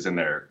reaches in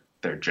their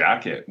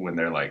jacket when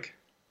they're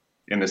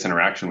in this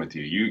interaction with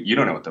you, you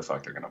don't know what the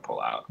fuck they're going to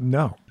pull out.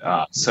 No.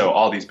 So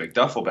all these big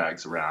duffel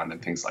bags around and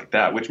things like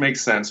that, which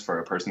makes sense for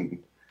a person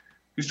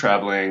who's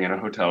traveling in a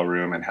hotel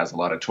room and has a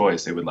lot of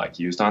toys they would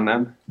used on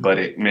them. But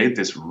it made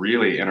this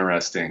really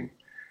interesting.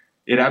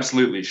 It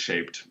absolutely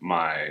shaped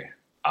my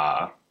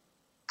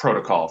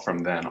protocol from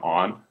then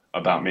on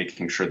about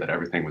making sure that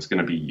everything was going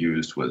to be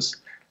used was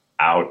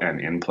out and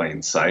in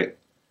plain sight.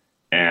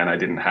 And I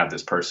didn't have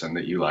this person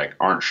that you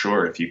aren't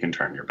sure if you can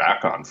turn your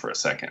back on for a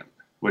second,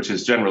 which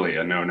is generally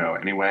a no-no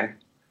anyway.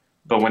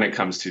 But when it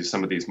comes to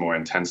some of these more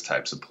intense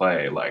types of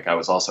play, I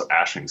was also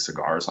ashing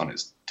cigars on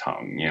his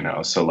tongue,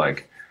 So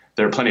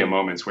there are plenty of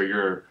moments where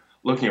you're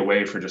looking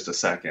away for just a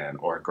second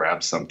or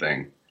grab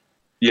something,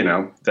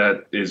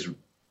 that is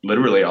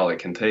literally all it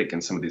can take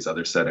in some of these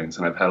other settings.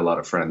 And I've had a lot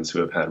of friends who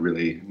have had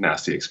really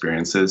nasty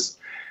experiences,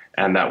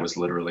 and that was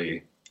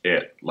literally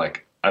it.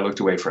 I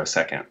looked away for a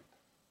second,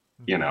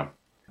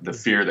 the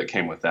fear that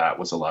came with that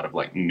was a lot of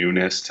like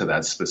newness to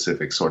that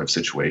specific sort of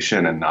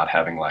situation and not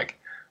having like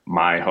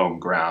my home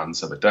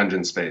grounds of a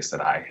dungeon space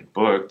that I had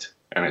booked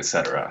and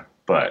etc.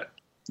 But,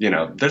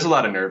 there's a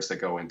lot of nerves that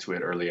go into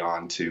it early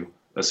on too,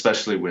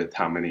 especially with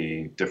how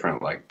many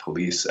different like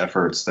police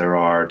efforts there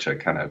are to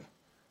kind of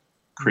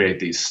create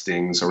these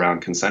stings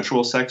around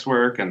consensual sex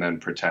work and then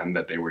pretend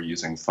that they were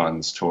using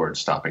funds towards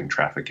stopping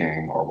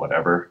trafficking or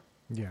whatever.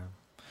 Yeah.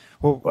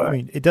 Well, but, I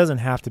mean, it doesn't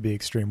have to be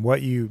extreme.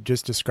 What you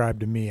just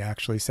described to me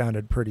actually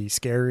sounded pretty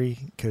scary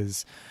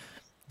because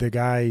the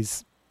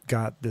guy's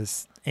got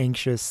this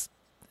anxious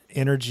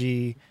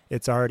energy.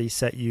 It's already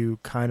set you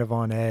kind of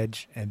on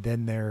edge, and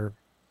then they're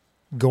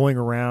going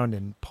around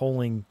and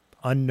pulling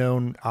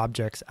unknown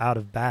objects out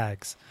of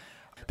bags.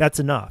 That's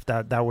enough.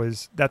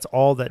 That's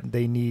all that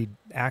they need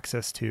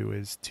access to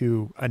is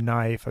to a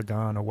knife, a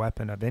gun, a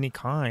weapon of any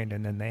kind,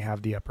 and then they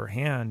have the upper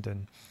hand.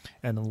 And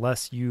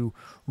unless you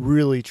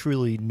really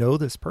truly know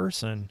this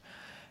person,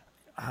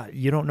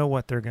 you don't know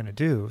what they're going to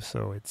do.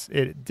 So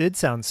it did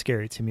sound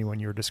scary to me when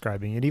you were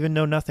describing it, even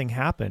though nothing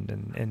happened.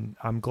 And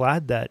I'm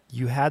glad that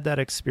you had that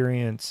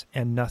experience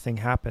and nothing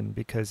happened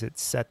because it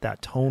set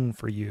that tone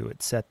for you.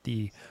 It set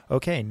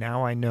okay,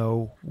 now I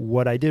know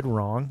what I did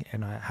wrong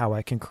and how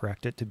I can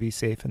correct it to be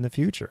safe in the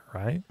future,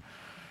 right?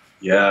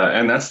 Yeah,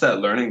 and that's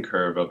that learning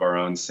curve of our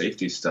own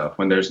safety stuff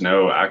when there's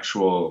no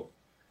actual,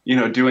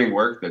 doing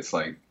work that's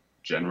like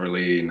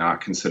generally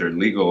not considered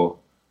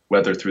legal,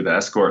 whether through the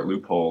escort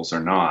loopholes or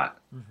not,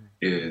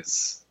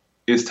 is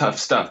tough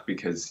stuff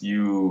because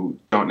you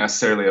don't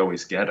necessarily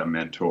always get a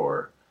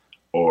mentor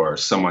or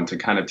someone to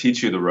kind of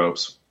teach you the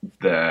ropes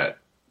that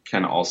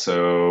can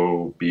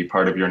also be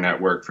part of your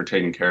network for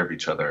taking care of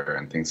each other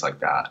and things like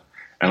that.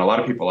 And a lot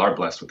of people are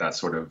blessed with that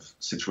sort of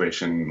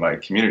situation,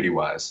 like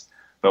community-wise.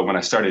 But when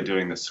I started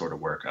doing this sort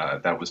of work,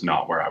 that was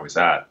not where I was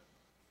at.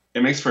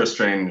 It makes for a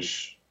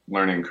strange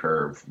learning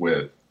curve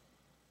with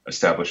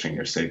establishing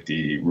your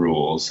safety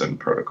rules and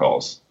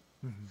protocols.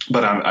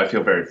 But I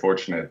feel very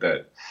fortunate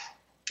that,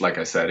 like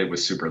I said, it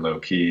was super low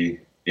key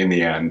in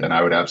the end, and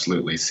I would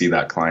absolutely see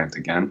that client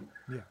again.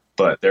 Yeah.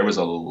 But there was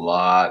a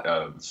lot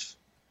of,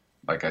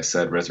 like I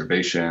said,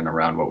 reservation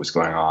around what was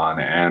going on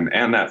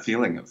and that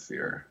feeling of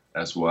fear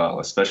as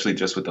well, especially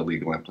just with the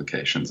legal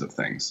implications of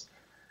things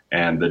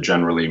and the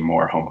generally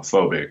more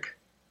homophobic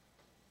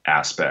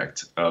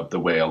aspect of the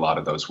way a lot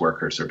of those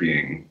workers are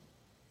being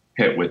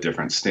hit with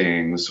different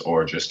stings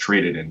or just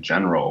treated in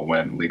general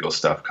when legal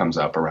stuff comes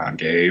up around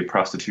gay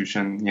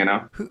prostitution,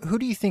 Who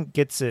do you think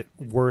gets it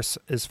worse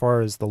as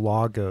far as the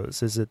law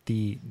goes? Is it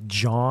the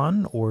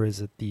John or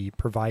is it the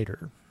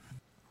provider?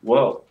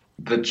 Well,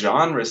 the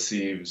John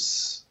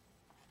receives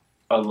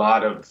a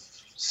lot of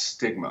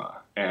stigma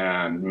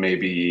and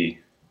maybe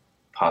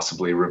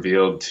possibly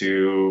revealed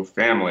to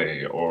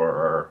family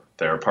or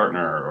their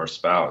partner or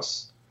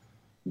spouse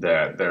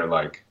that they're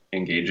like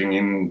engaging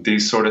in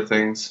these sort of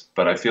things.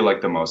 But I feel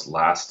like the most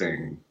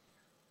lasting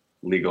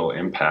legal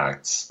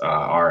impacts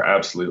are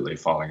absolutely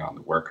falling on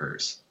the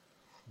workers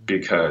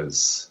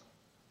because,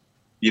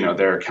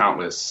 there are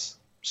countless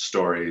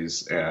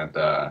stories and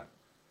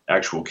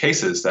actual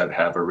cases that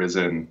have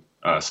arisen,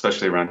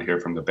 especially around here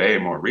from the Bay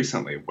more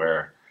recently,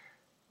 where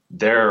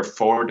there are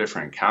 4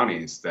 different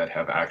counties that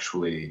have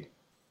actually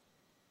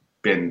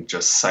been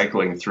just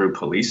cycling through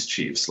police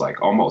chiefs like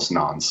almost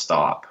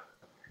nonstop.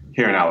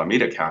 Here in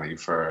Alameda County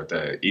for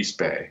the East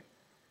Bay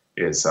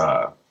is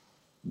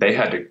they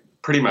had to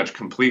pretty much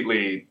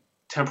completely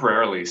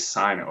temporarily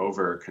sign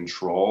over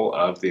control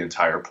of the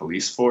entire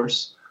police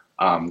force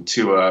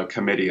to a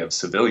committee of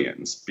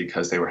civilians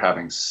because they were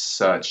having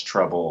such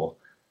trouble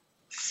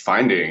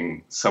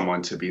finding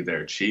someone to be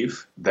their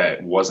chief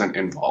that wasn't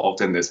involved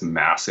in this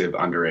massive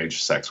underage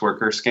sex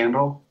worker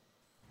scandal.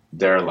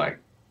 There are like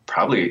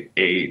probably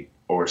 8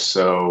 or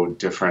so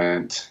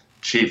different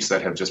chiefs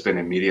that have just been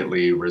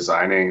immediately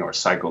resigning or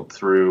cycled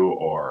through,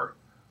 or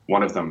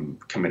one of them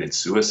committed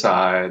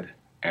suicide.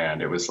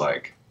 And it was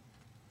like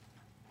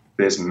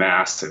this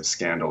massive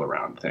scandal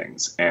around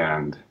things.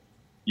 And,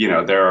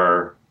 there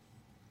are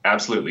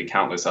absolutely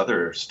countless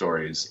other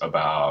stories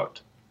about,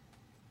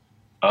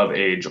 of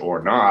age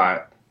or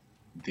not,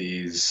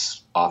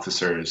 these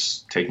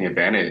officers taking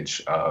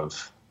advantage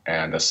of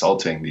and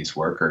assaulting these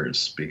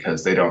workers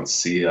because they don't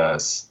see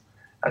us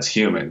as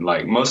human.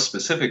 Like most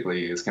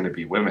specifically is going to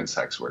be women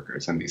sex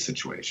workers in these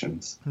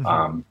situations.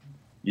 And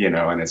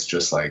it's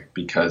just like,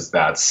 because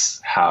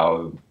that's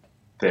how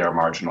they are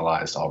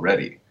marginalized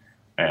already.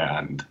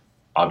 And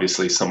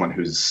obviously someone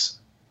who's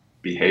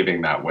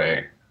behaving that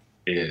way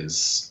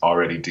is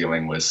already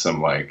dealing with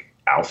some like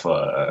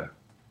alpha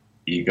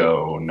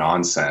ego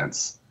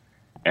nonsense.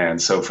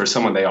 And so for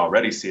someone they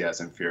already see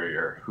as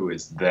inferior, who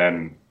is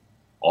then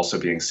also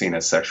being seen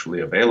as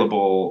sexually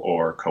available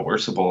or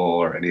coercible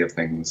or any of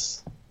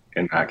things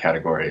in that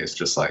category, is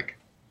just like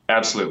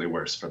absolutely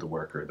worse for the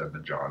worker than the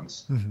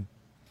Johns.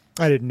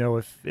 I didn't know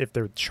if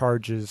the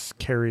charges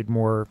carried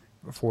more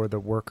for the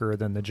worker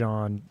than the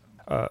John.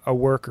 A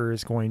worker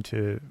is going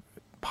to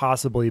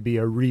possibly be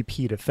a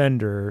repeat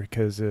offender,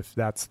 because if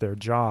that's their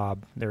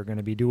job, they're going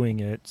to be doing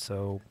it.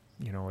 So,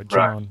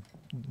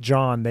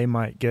 John, they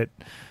might get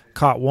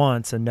caught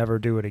once and never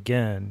do it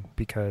again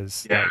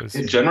because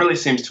it generally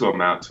seems to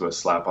amount to a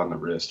slap on the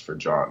wrist for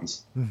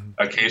Johns. Mm-hmm.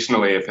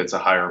 Occasionally, if it's a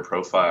higher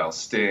profile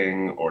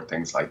sting or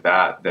things like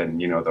that, then,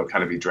 they'll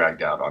kind of be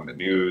dragged out on the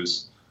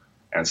news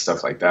and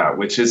stuff like that,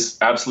 which is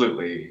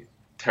absolutely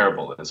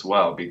terrible as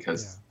well,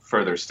 because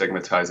further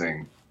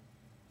stigmatizing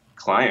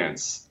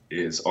clients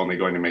is only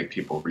going to make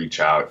people reach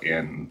out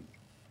in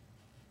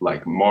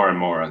like more and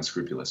more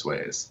unscrupulous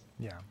ways.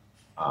 Yeah.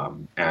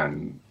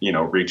 And,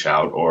 reach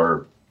out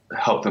or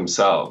help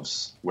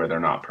themselves where they're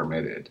not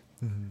permitted.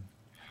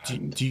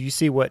 Mm-hmm. Do you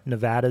see what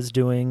Nevada's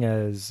doing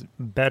as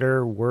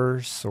better,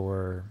 worse,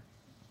 or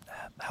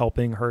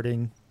helping,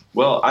 hurting?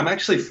 Well, I'm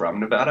actually from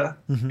Nevada,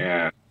 mm-hmm.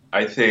 and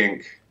I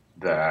think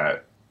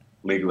that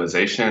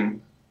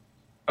legalization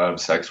of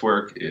sex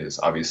work is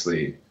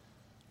obviously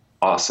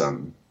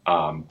awesome,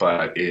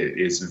 but it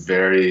is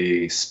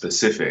very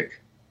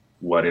specific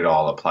what it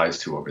all applies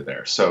to over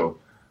there. So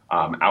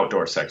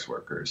outdoor sex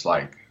workers,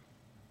 like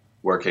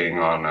working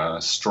on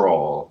a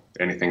stroll,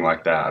 anything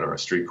like that, or a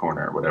street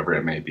corner, whatever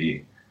it may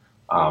be,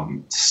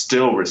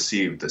 still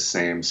receive the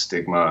same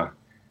stigma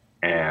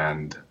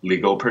and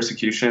legal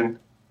persecution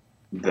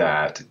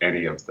that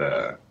any of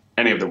the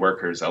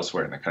workers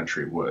elsewhere in the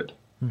country would.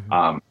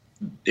 Mm-hmm.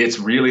 It's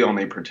really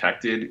only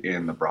protected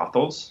in the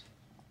brothels,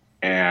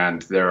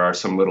 and there are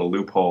some little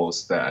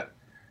loopholes that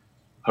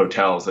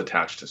hotels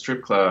attached to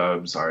strip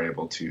clubs are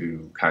able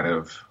to kind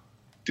of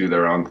do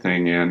their own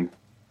thing in.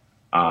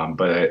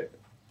 But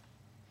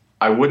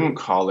I wouldn't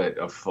call it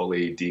a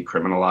fully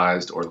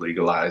decriminalized or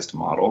legalized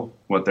model,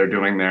 what they're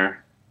doing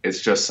there.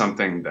 It's just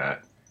something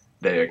that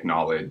they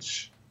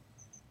acknowledge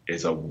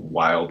is a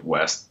Wild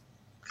West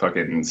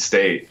fucking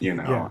state,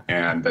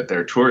 and that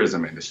their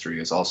tourism industry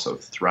is also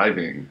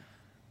thriving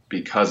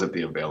because of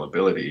the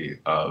availability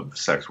of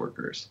sex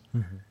workers.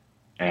 Mm-hmm.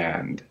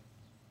 And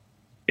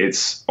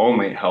it's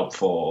only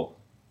helpful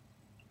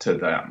to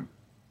them.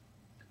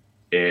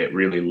 It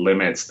really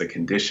limits the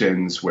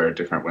conditions where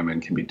different women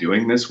can be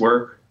doing this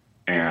work.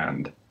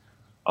 And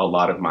a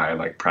lot of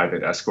my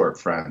private escort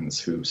friends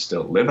who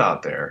still live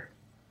out there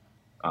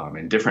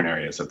in different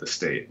areas of the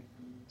state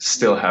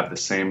still have the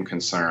same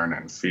concern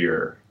and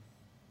fear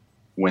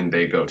when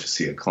they go to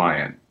see a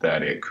client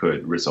that it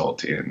could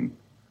result in,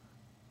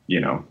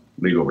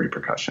 legal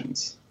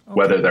repercussions,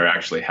 whether they're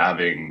actually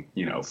having,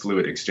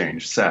 fluid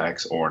exchange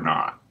sex or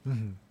not.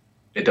 Mm-hmm.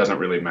 It doesn't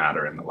really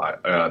matter in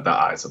the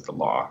eyes of the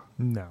law.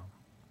 No.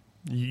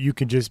 You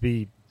can just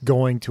be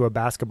going to a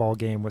basketball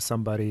game with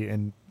somebody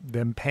and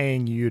them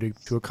paying you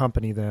to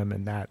accompany them,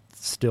 and that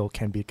still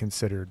can be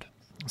considered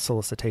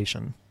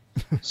solicitation.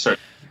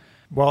 Certainly.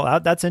 Well,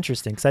 that's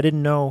interesting, because I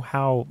didn't know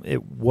how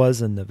it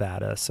was in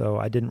Nevada, so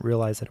I didn't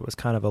realize that it was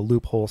kind of a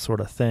loophole sort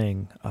of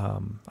thing.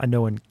 I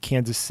know in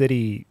Kansas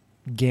City,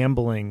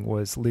 gambling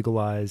was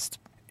legalized,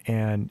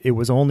 and it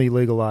was only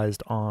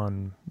legalized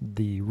on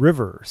the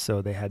river,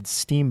 so they had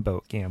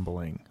steamboat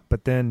gambling.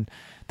 But then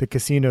the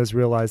casinos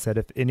realized that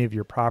if any of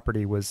your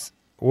property was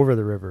over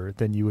the river,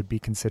 then you would be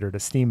considered a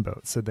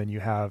steamboat. So then you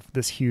have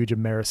this huge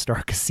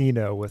Ameristar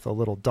casino with a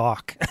little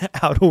dock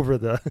out over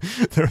the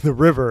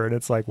river, and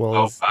it's like,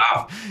 well,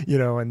 wow.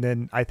 And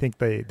then I think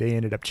they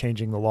ended up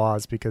changing the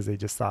laws because they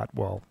just thought,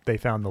 well, they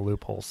found the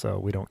loophole, so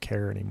we don't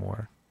care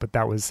anymore. But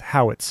that was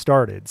how it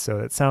started. So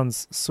it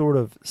sounds sort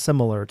of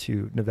similar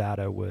to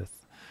Nevada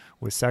with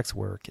sex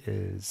work.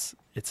 It's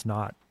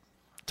not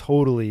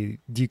totally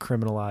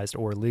decriminalized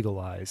or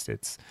legalized.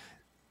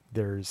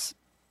 There's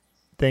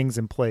things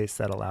in place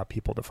that allow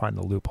people to find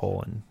the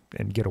loophole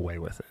and get away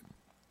with it.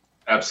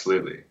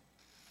 Absolutely.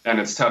 And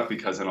it's tough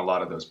because in a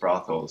lot of those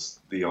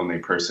brothels, the only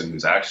person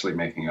who's actually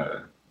making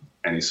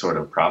any sort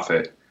of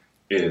profit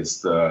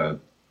is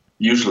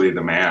usually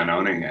the man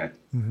owning it.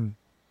 Mm-hmm.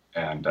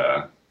 And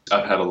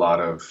I've had a lot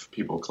of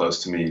people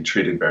close to me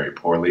treated very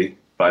poorly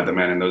by the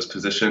men in those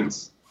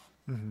positions.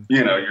 Mm-hmm.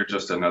 You're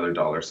just another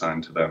dollar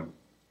sign to them.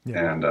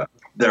 Yeah. And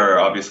there are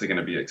obviously going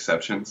to be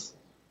exceptions.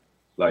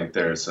 Like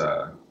there's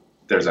a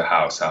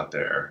house out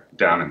there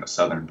down in the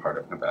southern part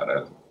of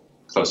Nevada,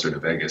 closer to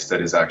Vegas,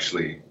 that is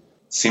actually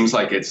seems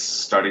like it's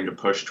starting to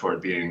push toward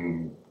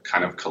being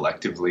kind of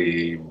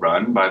collectively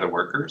run by the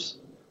workers,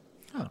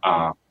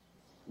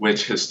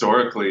 which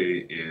historically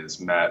is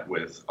met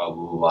with a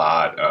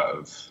lot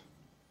of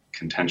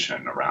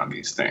contention around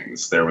these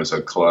things. There was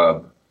a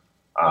club,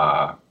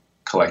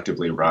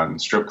 collectively run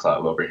strip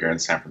club over here in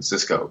San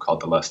Francisco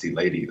called the Lusty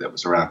Lady that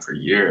was around for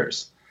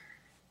years.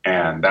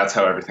 And that's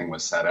how everything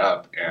was set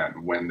up.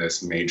 And when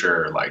this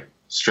major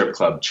strip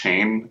club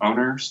chain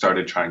owner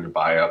started trying to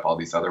buy up all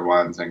these other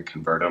ones and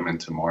convert them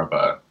into more of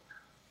a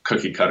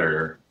cookie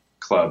cutter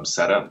club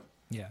setup,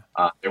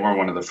 they were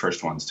one of the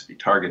first ones to be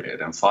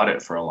targeted and fought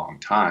it for a long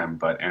time,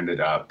 but ended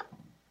up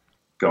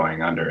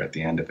going under at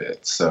the end of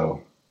it.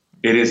 So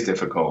it is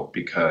difficult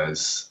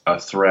because a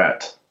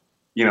threat,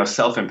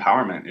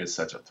 self-empowerment is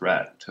such a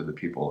threat to the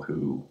people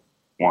who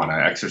want to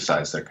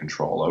exercise their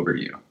control over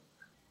you.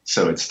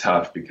 So it's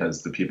tough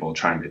because the people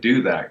trying to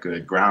do that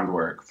good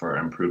groundwork for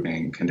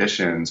improving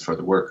conditions for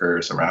the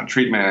workers around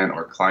treatment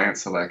or client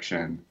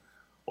selection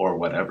or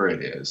whatever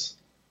it is,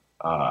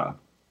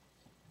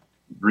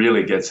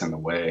 really gets in the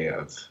way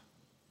of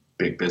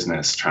big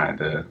business trying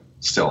to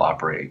still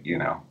operate,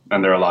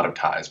 and there are a lot of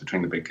ties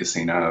between the big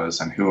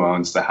casinos and who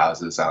owns the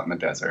houses out in the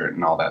desert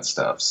and all that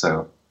stuff.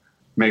 So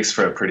makes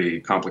for a pretty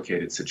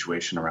complicated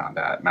situation around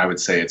that. And I would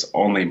say it's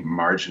only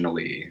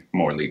marginally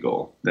more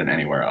legal than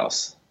anywhere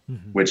else,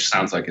 which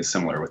sounds like it's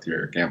similar with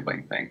your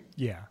gambling thing.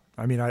 Yeah.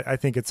 I mean, I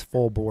think it's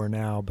full bore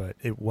now, but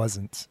it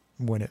wasn't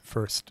when it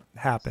first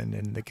happened.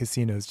 And the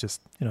casinos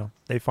just,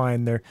 they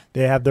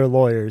have their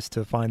lawyers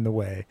to find the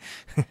way.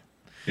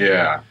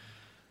 Yeah.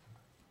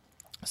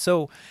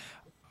 So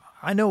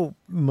I know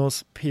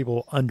most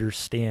people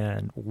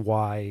understand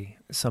why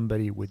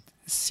somebody would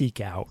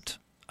seek out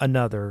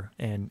another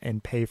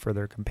and pay for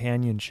their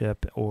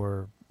companionship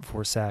or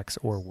for sex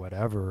or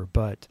whatever,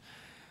 but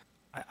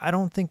I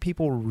don't think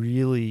people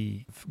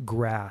really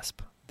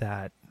grasp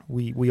that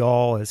we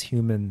all as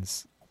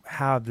humans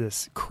have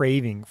this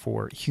craving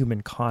for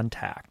human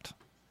contact.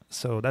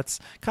 So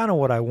that's kind of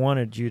what I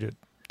wanted you to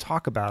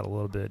talk about a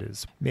little bit,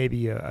 is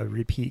maybe a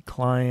repeat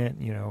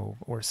client,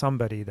 or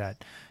somebody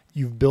that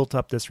you've built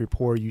up this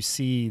rapport, you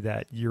see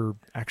that you're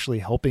actually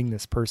helping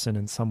this person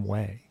in some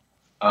way.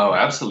 Oh,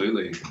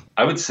 absolutely.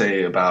 I would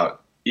say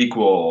about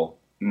equal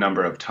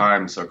number of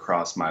times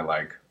across my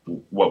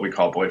what we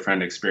call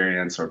boyfriend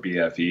experience or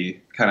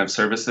BFE kind of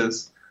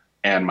services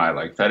and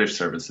my fetish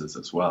services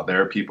as well. There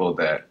are people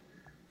that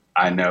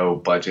I know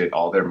budget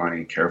all their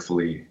money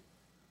carefully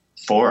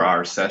for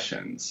our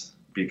sessions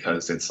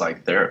because it's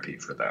like therapy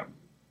for them.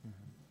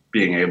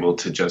 Being able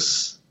to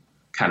just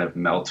kind of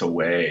melt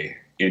away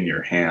in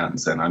your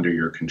hands and under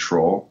your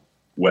control,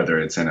 whether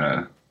it's in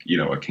a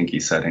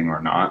kinky setting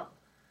or not,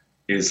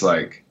 is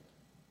like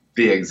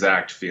the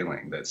exact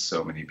feeling that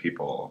so many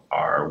people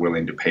are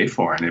willing to pay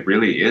for. And it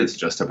really is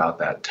just about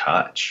that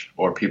touch.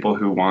 Or people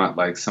who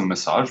want some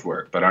massage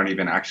work but aren't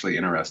even actually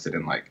interested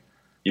in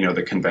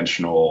the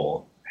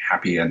conventional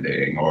happy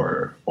ending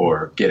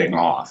or getting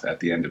off at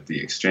the end of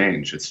the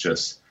exchange. It's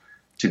just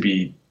to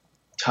be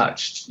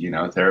touched,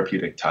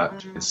 therapeutic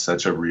touch is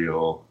such a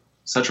real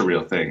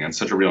thing and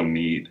such a real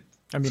need.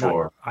 I mean,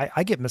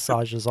 I get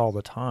massages all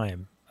the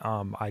time.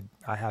 I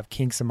have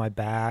kinks in my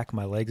back.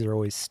 My legs are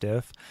always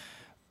stiff,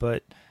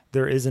 but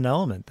there is an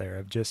element there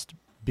of just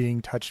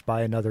being touched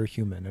by another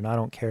human. And I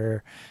don't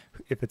care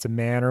if it's a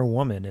man or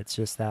woman. It's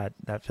just that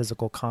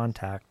physical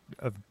contact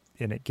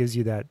and it gives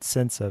you that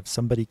sense of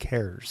somebody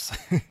cares,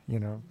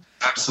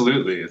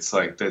 Absolutely. It's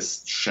like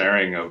this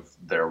sharing of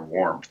their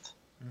warmth.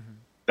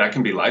 That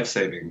can be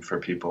life-saving for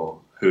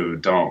people who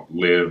don't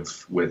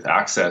live with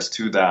access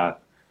to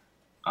that.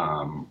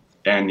 And,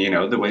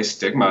 the way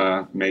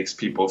stigma makes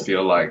people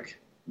feel like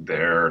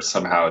they're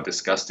somehow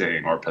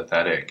disgusting or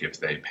pathetic if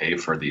they pay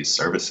for these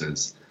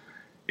services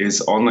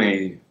is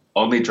only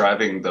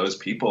driving those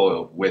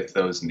people with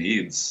those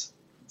needs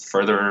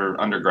further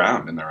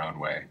underground in their own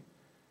way.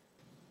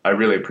 I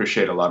really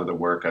appreciate a lot of the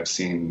work I've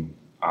seen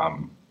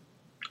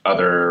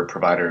other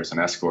providers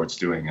and escorts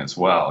doing as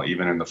well,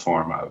 even in the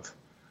form of,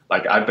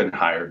 I've been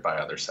hired by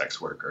other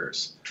sex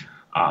workers.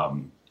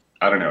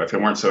 I don't know, if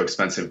it weren't so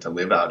expensive to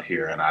live out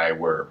here and I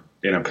were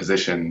in a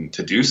position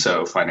to do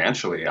so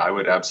financially, I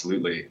would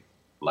absolutely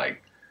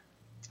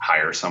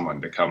hire someone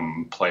to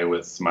come play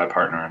with my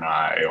partner and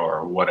I,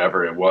 or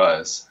whatever it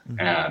was.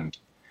 And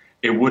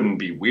it wouldn't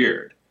be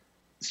weird.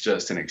 It's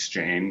just an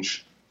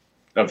exchange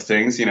of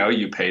things,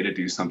 you pay to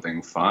do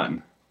something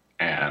fun.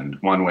 And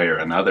one way or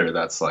another,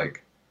 that's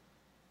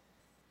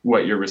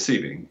what you're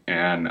receiving.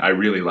 And I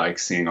really like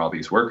seeing all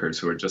these workers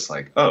who are just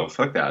oh,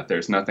 fuck that.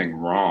 There's nothing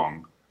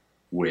wrong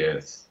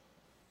with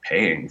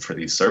paying for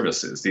these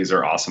services. These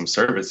are awesome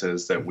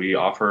services that we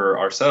offer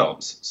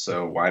ourselves.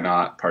 So why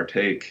not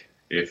partake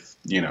if,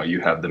 you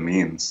have the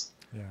means?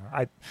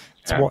 Yeah,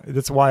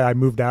 that's why I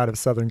moved out of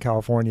Southern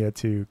California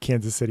to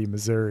Kansas City,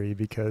 Missouri,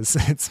 because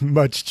it's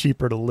much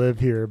cheaper to live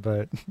here,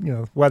 but,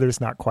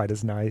 weather's not quite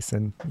as nice.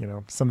 And,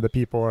 some of the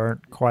people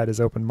aren't quite as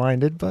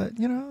open-minded, but,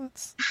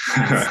 it's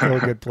still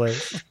a good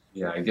place.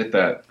 Yeah, I get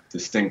that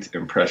distinct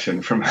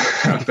impression from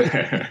out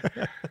there.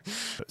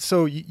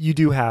 So you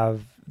do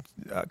have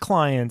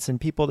clients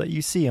and people that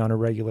you see on a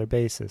regular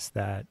basis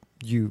that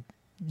you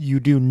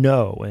do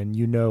know, and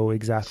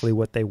exactly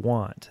what they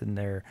want,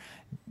 and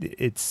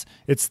it's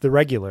the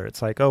regular.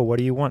 It's oh, what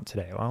do you want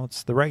today? Well,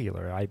 it's the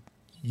regular.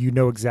 You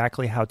know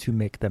exactly how to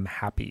make them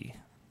happy.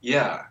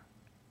 Yeah,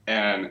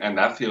 and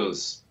that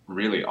feels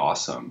really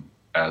awesome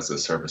as a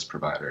service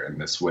provider in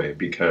this way,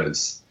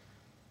 because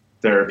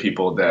there are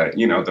people that,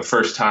 the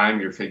first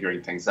time you're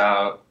figuring things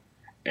out,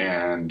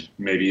 and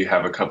maybe you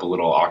have a couple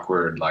little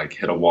awkward,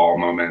 hit a wall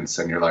moments,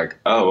 and you're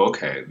oh,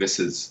 okay, this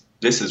is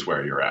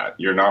where you're at.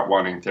 You're not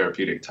wanting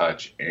therapeutic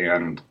touch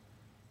and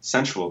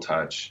sensual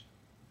touch.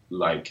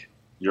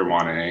 You're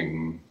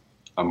wanting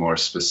a more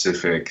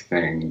specific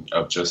thing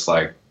of just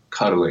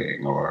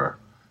cuddling or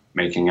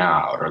making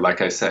out, or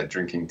I said,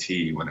 drinking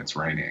tea when it's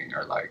raining,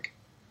 or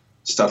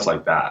stuff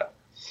like that.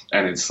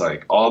 And it's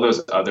like all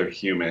those other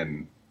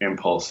human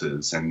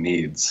impulses and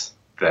needs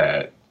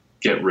that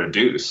get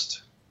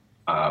reduced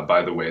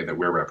by the way that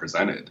we're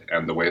represented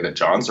and the way that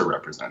Johns are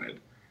represented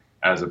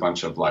as a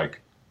bunch of like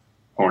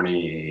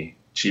horny,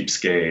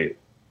 cheapskate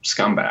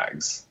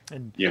scumbags,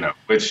 And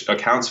which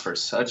accounts for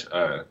such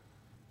a,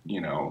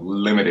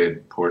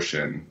 limited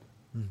portion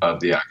of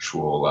the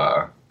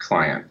actual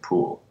client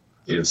pool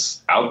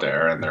is out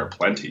there, and there are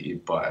plenty,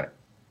 but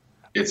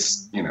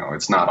it's,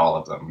 it's not all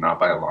of them, not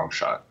by a long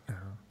shot.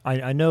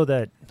 I know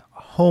that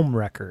home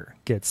wrecker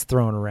gets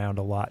thrown around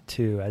a lot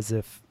too, as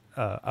if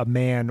a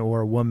man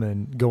or a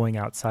woman going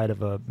outside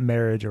of a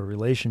marriage or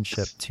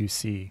relationship to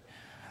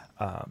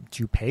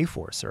pay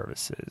for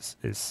services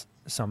is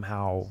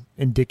somehow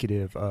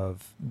indicative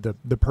of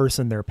the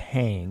person they're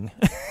paying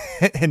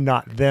and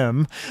not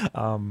them.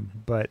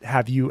 But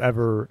have you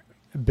ever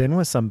been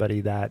with somebody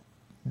that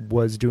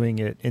was doing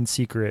it in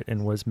secret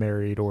and was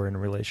married or in a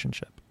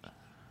relationship?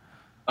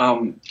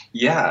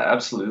 Yeah,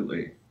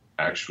 absolutely,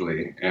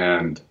 actually.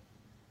 And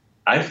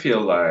I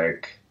feel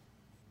like,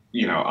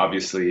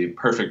 obviously,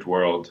 perfect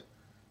world,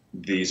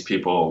 these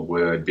people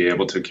would be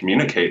able to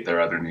communicate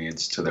their other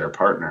needs to their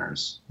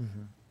partners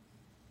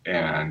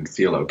and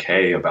feel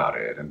okay about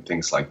it and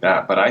things like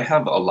that. But I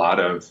have a lot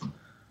of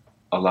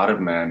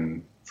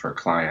men for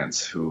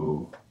clients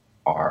who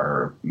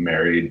are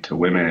married to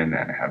women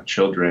and have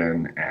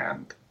children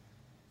and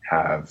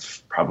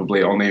have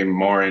probably only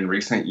more in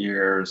recent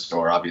years,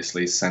 or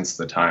obviously since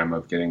the time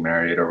of getting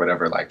married or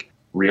whatever, like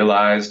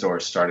realized or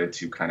started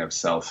to kind of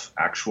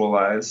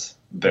self-actualize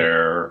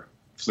their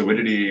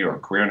fluidity or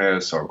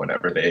queerness or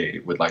whatever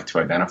they would like to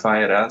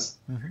identify it as.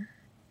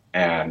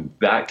 And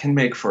that can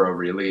make for a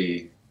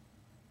really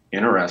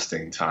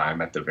interesting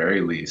time at the very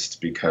least,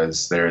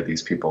 because there are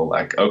these people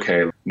like,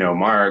 okay, no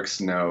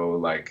marks, no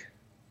like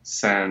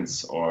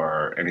sense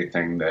or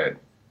anything that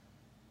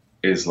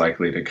is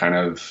likely to kind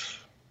of,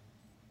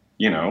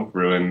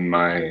 ruin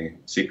my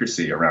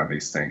secrecy around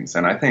these things.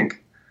 And I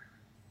think,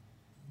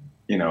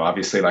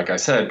 obviously, like I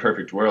said,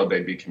 perfect world,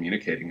 they'd be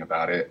communicating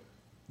about it.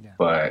 Yeah.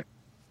 But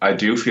I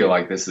do feel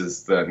like this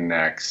is the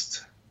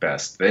next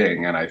best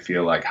thing. And I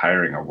feel like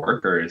hiring a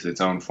worker is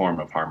its own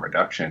form of harm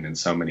reduction in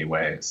so many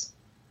ways,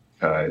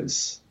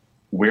 because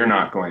we're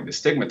not going to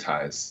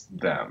stigmatize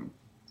them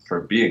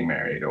for being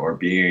married or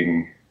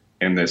being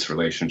in this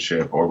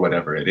relationship or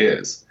whatever it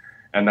is.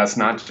 And that's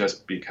not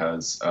just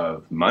because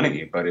of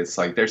money, but it's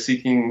like they're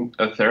seeking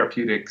a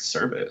therapeutic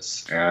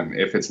service. And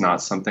if it's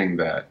not something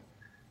that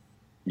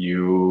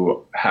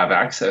you have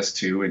access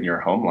to in your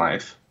home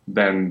life,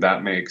 then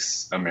that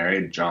makes a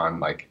married John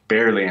like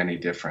barely any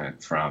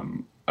different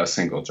from a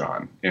single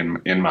John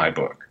in my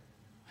book.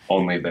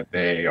 Only that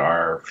they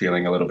are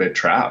feeling a little bit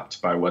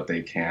trapped by what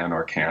they can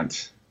or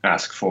can't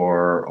ask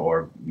for,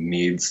 or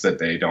needs that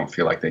they don't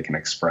feel like they can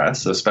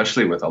express,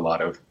 especially with a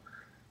lot of,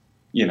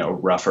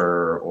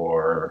 rougher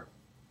or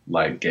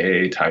like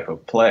gay type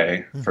of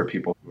play for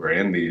people who are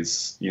in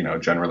these,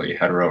 generally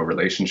hetero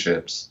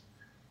relationships.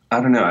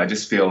 I don't know. I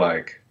just feel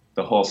like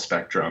the whole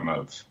spectrum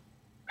of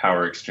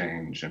power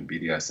exchange and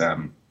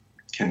BDSM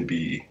can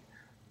be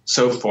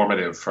so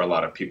formative for a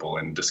lot of people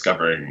in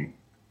discovering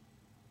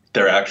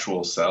their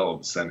actual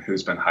selves and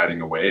who's been hiding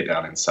away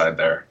down inside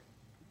there.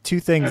 Two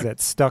things that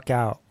stuck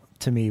out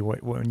to me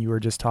when you were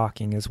just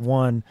talking is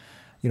one,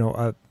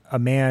 a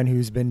man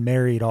who's been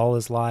married all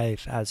his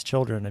life, has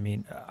children. I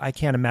mean, I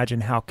can't imagine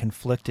how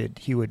conflicted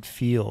he would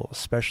feel,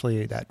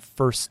 especially that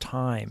first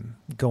time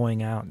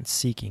going out and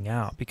seeking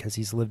out, because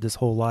he's lived his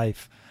whole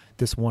life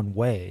this one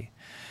way.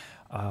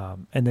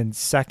 And then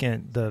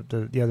second,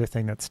 the other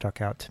thing that stuck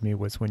out to me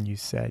was when you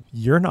said,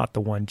 you're not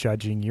the one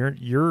judging,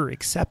 you're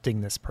accepting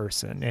this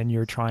person and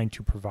you're trying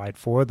to provide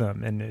for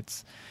them. And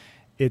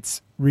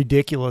it's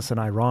ridiculous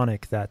and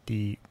ironic that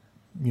the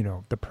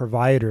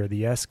provider,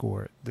 the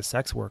escort, the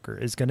sex worker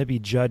is going to be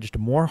judged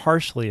more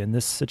harshly in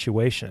this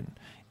situation,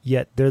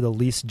 yet they're the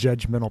least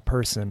judgmental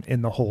person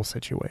in the whole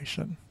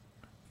situation.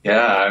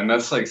 Yeah. And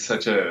that's like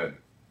such a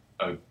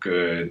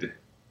good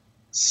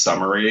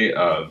summary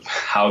of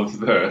how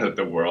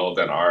the world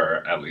and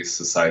our, at least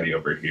society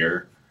over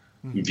here,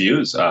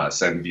 views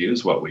us and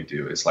views what we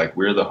do. It's like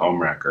we're the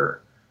homewrecker,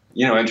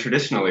 and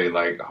traditionally,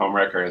 like,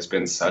 homewrecker has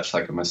been such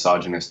like a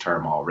misogynist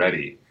term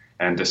already,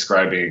 and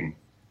describing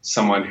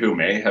someone who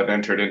may have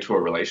entered into a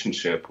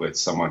relationship with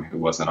someone who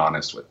wasn't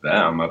honest with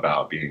them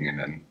about being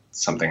in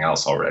something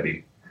else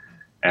already.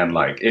 And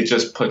like, it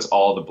just puts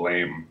all the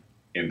blame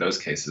in those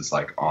cases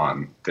like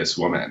on this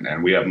woman,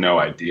 and we have no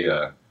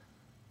idea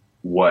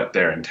what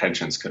their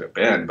intentions could have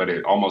been, but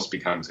it almost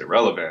becomes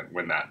irrelevant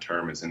when that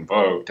term is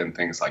invoked and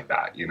things like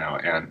that,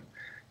 and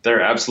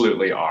there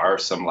absolutely are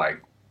some,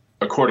 like,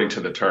 according to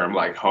the term,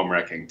 like home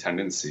wrecking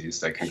tendencies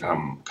that can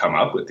come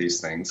up with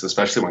these things,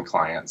 especially when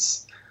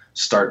clients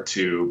start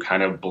to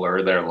kind of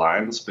blur their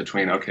lines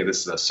between, okay,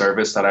 this is a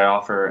service that I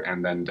offer,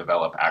 and then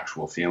develop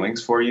actual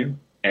feelings for you.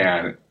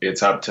 And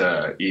it's up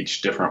to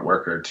each different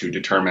worker to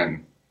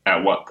determine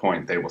at what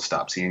point they will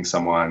stop seeing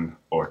someone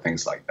or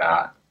things like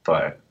that.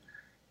 But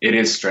it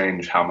is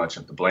strange how much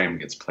of the blame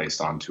gets placed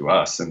onto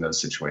us in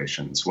those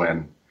situations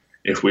when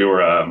if we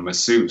were a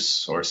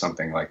masseuse or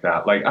something like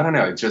that, like, I don't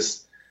know,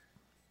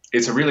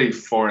 it's a really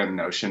foreign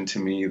notion to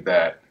me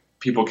that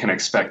people can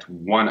expect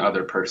one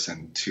other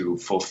person to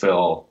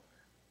fulfill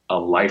a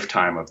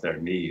lifetime of their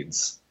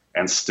needs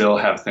and still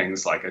have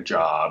things like a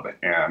job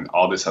and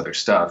all this other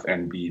stuff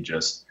and be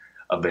just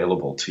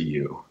available to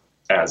you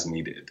as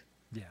needed.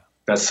 Yeah.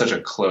 That's such a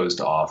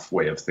closed off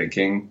way of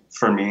thinking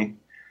for me.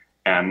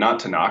 And not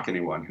to knock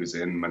anyone who's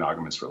in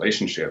monogamous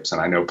relationships. And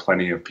I know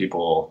plenty of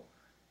people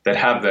that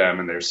have them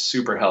and they're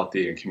super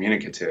healthy and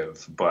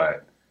communicative,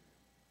 but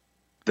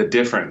the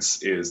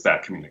difference is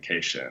that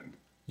communication.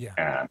 Yeah.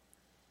 And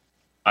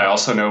I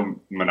also know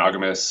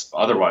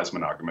otherwise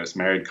monogamous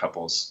married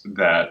couples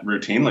that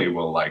routinely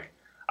will like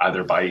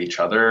either buy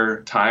each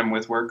other time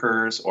with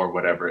workers or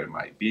whatever it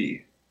might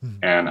be.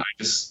 Mm-hmm. And I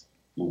just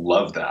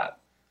love that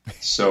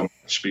so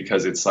much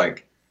because it's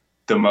like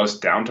the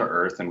most down to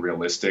earth and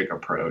realistic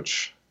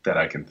approach that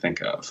I can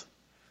think of.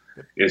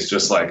 It's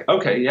just like,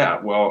 okay,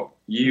 yeah, well,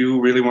 you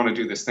really want to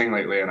do this thing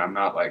lately and I'm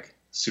not like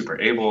super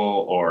able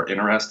or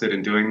interested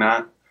in doing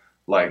that.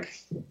 Like,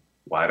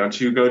 why don't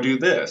you go do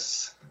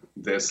this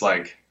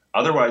like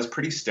otherwise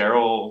pretty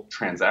sterile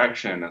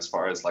transaction as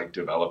far as like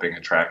developing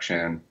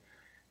attraction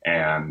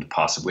and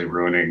possibly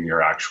ruining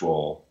your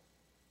actual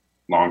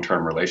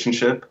long-term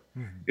relationship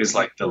is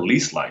like the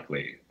least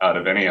likely out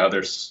of any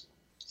other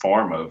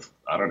form of,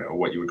 I don't know,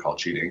 what you would call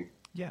cheating.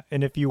 Yeah.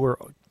 And if you were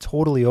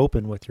totally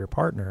open with your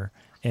partner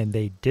and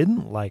they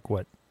didn't like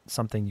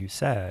something you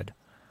said,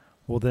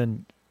 well,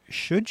 then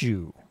should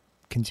you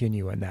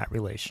continue in that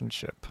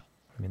relationship?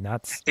 I mean,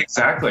 that's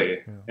exactly.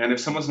 Yeah. And if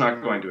someone's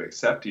not going to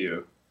accept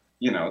you,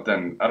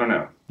 then I don't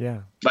know.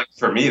 Yeah. Like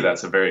for me,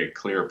 that's a very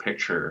clear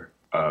picture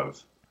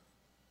of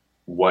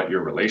what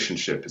your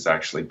relationship is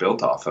actually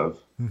built off of.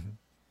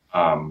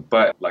 Mm-hmm.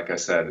 But like I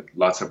said,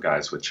 lots of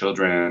guys with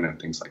children and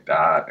things like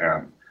that,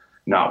 and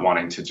not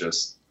wanting to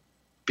just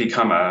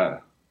become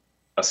a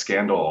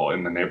scandal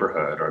in the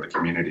neighborhood or the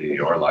community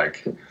or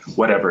like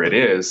whatever it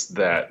is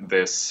that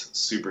this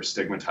super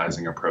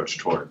stigmatizing approach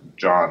toward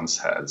Johns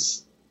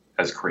has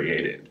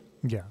created.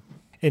 Yeah.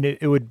 And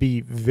it would be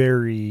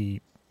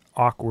very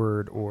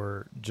awkward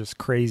or just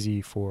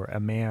crazy for a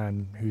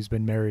man who's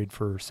been married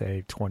for,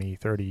 say, 20,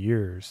 30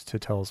 years to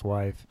tell his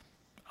wife,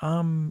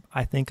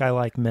 I think I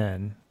like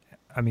men.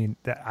 I mean,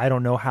 I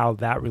don't know how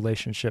that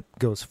relationship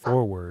goes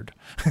forward.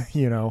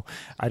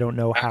 I don't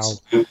know how.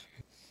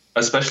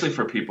 Especially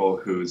for people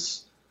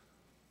who's,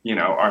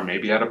 are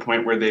maybe at a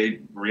point where they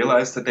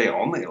realize that they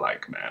only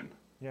like men.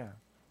 Yeah.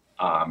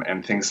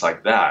 And things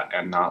like that,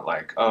 and not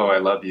like, oh, I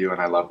love you and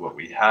I love what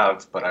we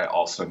have, but I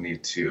also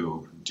need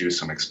to do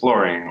some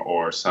exploring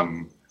or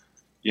some,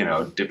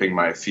 dipping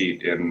my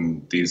feet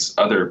in these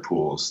other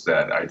pools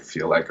that I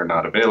feel like are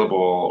not available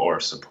or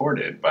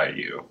supported by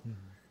you. Mm-hmm.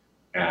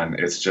 And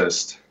it's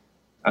just,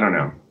 I don't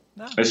know.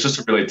 No. It's just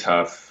a really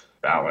tough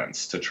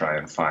balance to try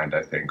and find,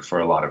 I think, for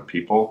a lot of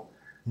people.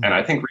 Mm-hmm. And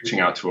I think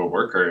reaching out to a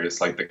worker is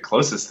like the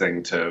closest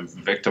thing to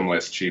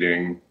victimless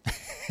cheating.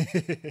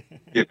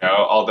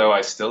 Although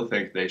I still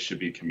think they should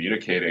be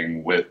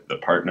communicating with the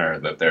partner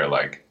that they're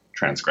like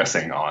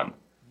transgressing on.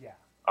 Yeah.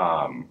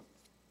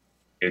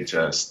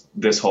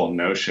 This whole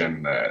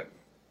notion that,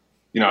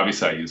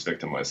 obviously I use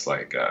victimless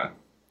like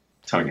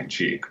tongue in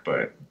cheek,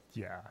 but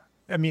yeah,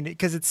 I mean,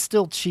 because it's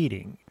still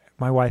cheating.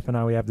 My wife and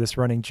I, we have this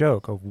running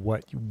joke of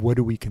what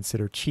do we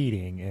consider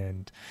cheating?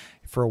 And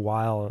for a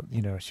while,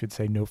 she would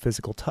say no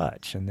physical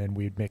touch. And then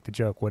we'd make the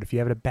joke, what if you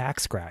have a back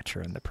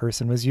scratcher and the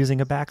person was using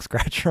a back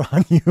scratcher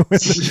on you?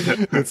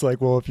 It's like,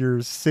 well, if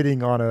you're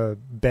sitting on a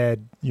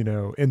bed,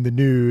 in the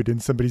nude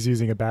and somebody's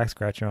using a back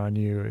scratcher on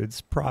you,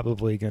 it's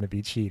probably going to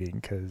be cheating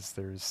because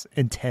there's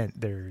intent.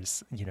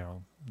 There's,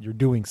 you're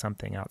doing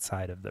something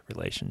outside of the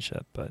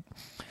relationship. But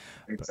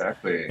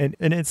exactly.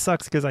 And it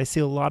sucks because I see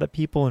a lot of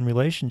people in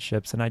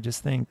relationships and I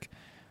just think,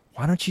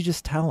 why don't you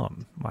just tell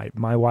them?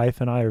 My wife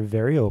and I are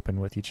very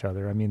open with each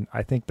other. I mean,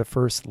 I think the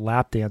first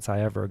lap dance I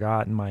ever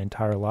got in my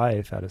entire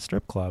life at a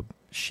strip club,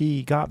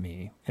 she got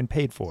me and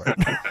paid for it.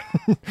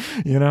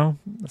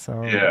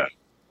 So yeah.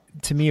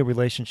 To me, a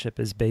relationship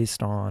is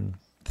based on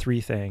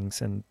three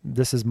things. And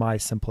this is my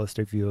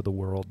simplistic view of the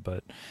world,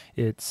 but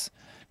it's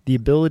the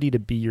ability to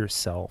be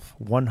yourself,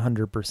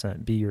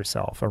 100% be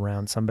yourself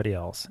around somebody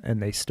else,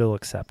 and they still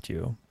accept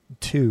you.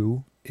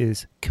 2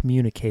 is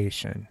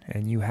communication,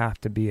 and you have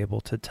to be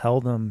able to tell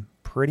them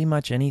pretty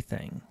much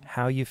anything,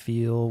 how you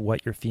feel,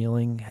 what you're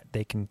feeling.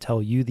 They can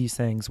tell you these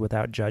things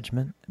without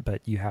judgment,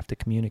 but you have to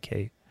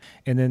communicate.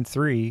 And then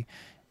 3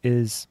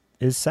 is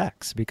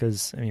sex,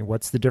 because, I mean,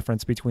 what's the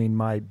difference between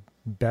my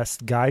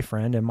best guy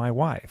friend and my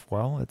wife?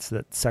 Well, it's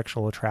that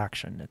sexual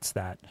attraction. It's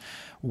that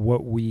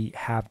what we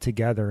have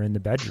together in the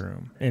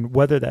bedroom, and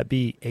whether that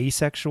be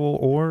asexual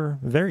or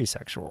very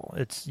sexual,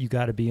 it's you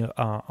got to be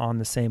on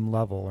the same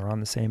level or on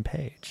the same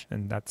page.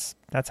 And that's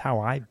how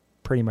I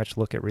pretty much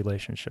look at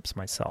relationships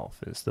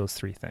myself, is those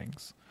 3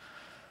 things.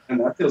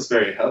 And that feels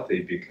very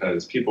healthy,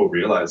 because people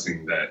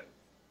realizing that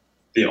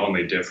the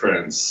only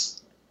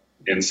difference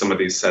in some of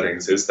these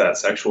settings is that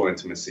sexual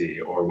intimacy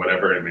or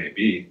whatever it may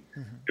be,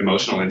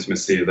 emotional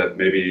intimacy that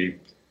maybe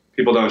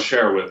people don't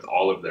share with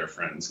all of their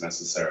friends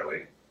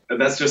necessarily. And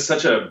that's just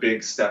such a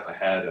big step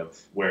ahead of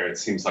where it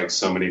seems like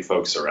so many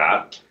folks are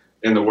at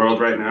in the world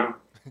right now.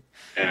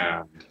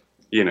 And,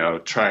 you know,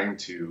 trying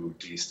to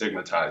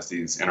destigmatize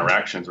these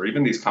interactions or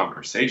even these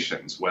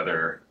conversations,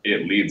 whether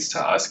it leads to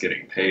us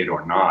getting paid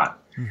or not,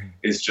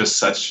 is just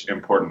such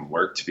important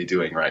work to be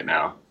doing right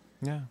now.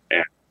 Yeah.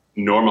 And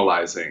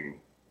normalizing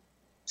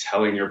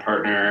telling your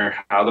partner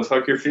how the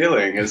fuck you're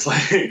feeling is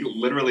like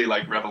literally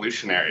like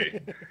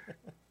revolutionary,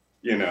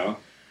 you know?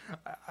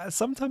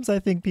 Sometimes I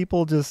think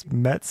people just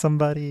met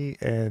somebody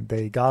and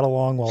they got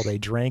along while they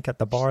drank at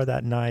the bar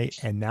that night,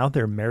 and now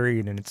they're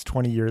married and it's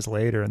 20 years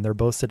later and they're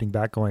both sitting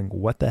back going,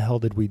 what the hell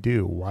did we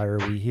do? Why are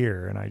we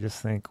here? And I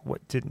just think,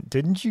 what,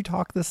 didn't you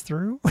talk this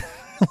through?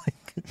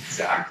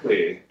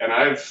 Exactly. And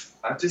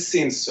I've just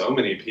seen so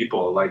many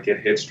people like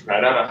get hitched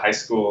right out of high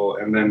school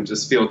and then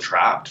just feel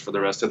trapped for the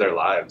rest of their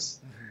lives.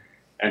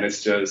 And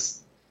it's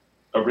just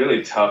a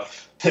really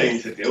tough thing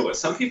to deal with.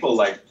 Some people,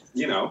 like,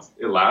 you know,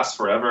 it lasts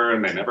forever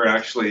and they never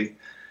actually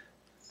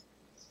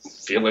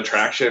feel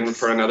attraction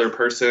for another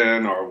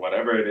person or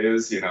whatever it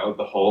is, you know,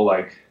 the whole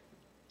like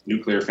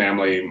nuclear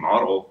family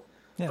model.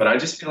 Yeah. But I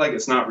just feel like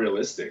it's not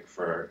realistic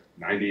for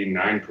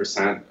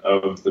 99%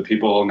 of the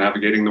people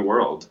navigating the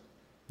world.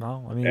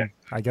 Well, I mean,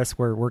 I guess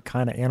we're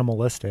kind of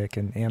animalistic,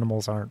 and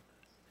animals aren't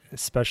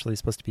especially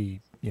supposed to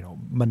be, you know,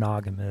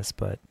 monogamous,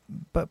 but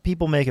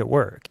people make it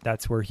work.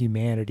 That's where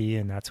humanity,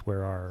 and that's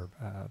where our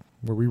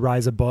where we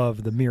rise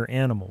above the mere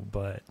animal.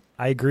 But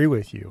I agree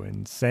with you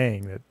in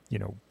saying that, you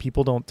know,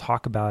 people don't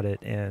talk about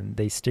it and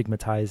they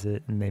stigmatize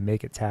it and they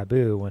make it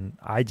taboo. And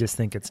I just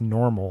think it's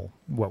normal.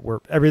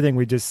 Everything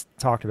we just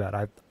talked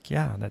about.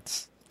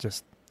 That's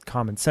just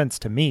common sense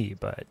to me,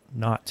 but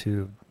not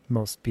to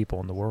most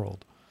people in the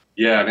world.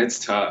 Yeah, and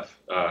it's tough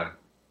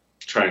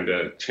trying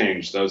to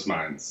change those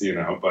minds, you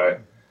know,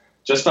 but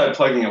just by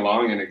plugging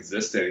along and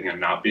existing and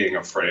not being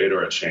afraid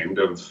or ashamed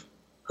of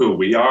who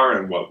we are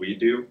and what we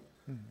do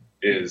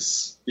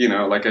is, you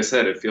know, like I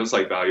said, it feels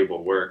like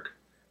valuable work,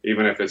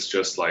 even if it's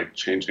just like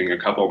changing a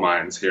couple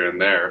minds here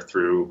and there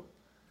through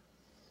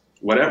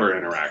whatever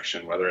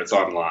interaction, whether it's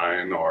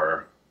online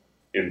or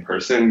in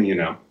person, you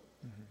know,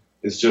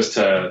 is just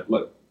to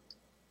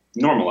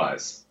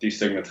normalize,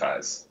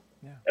 destigmatize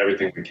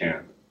everything we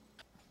can.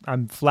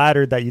 I'm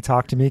flattered that you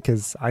talk to me,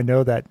 because I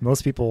know that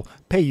most people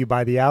pay you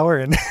by the hour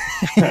and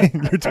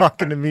you're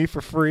talking to me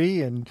for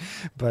free.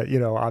 But, you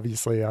know,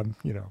 obviously I'm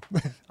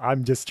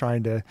just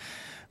trying to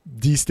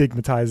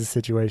destigmatize the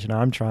situation.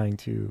 I'm trying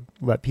to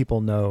let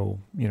people know,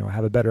 you know,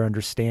 have a better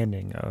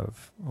understanding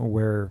of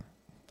where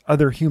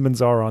other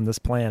humans are on this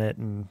planet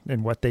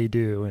and what they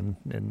do.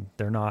 And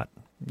they're not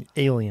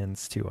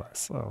aliens to us.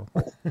 So.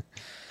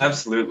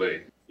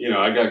 Absolutely. You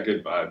know, I got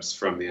good vibes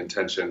from the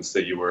intentions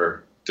that you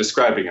were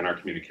describing in our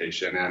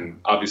communication, and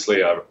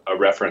obviously a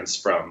reference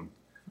from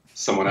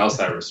someone else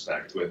I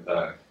respect with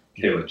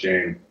Kayla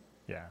Jane.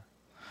 Yeah.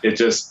 It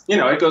just, you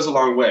know, it goes a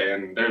long way,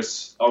 and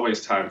there's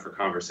always time for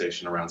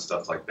conversation around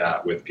stuff like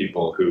that with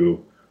people who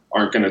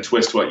aren't going to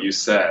twist what you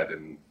said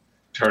and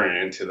turn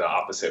it into the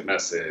opposite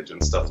message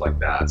and stuff like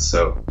that.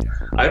 So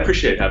I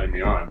appreciate having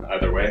me on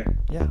either way.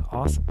 Yeah,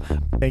 awesome.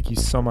 Thank you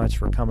so much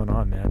for coming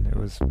on, man. It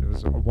was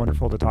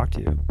wonderful to talk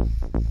to you.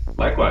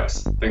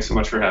 Likewise. Thanks so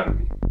much for having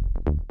me.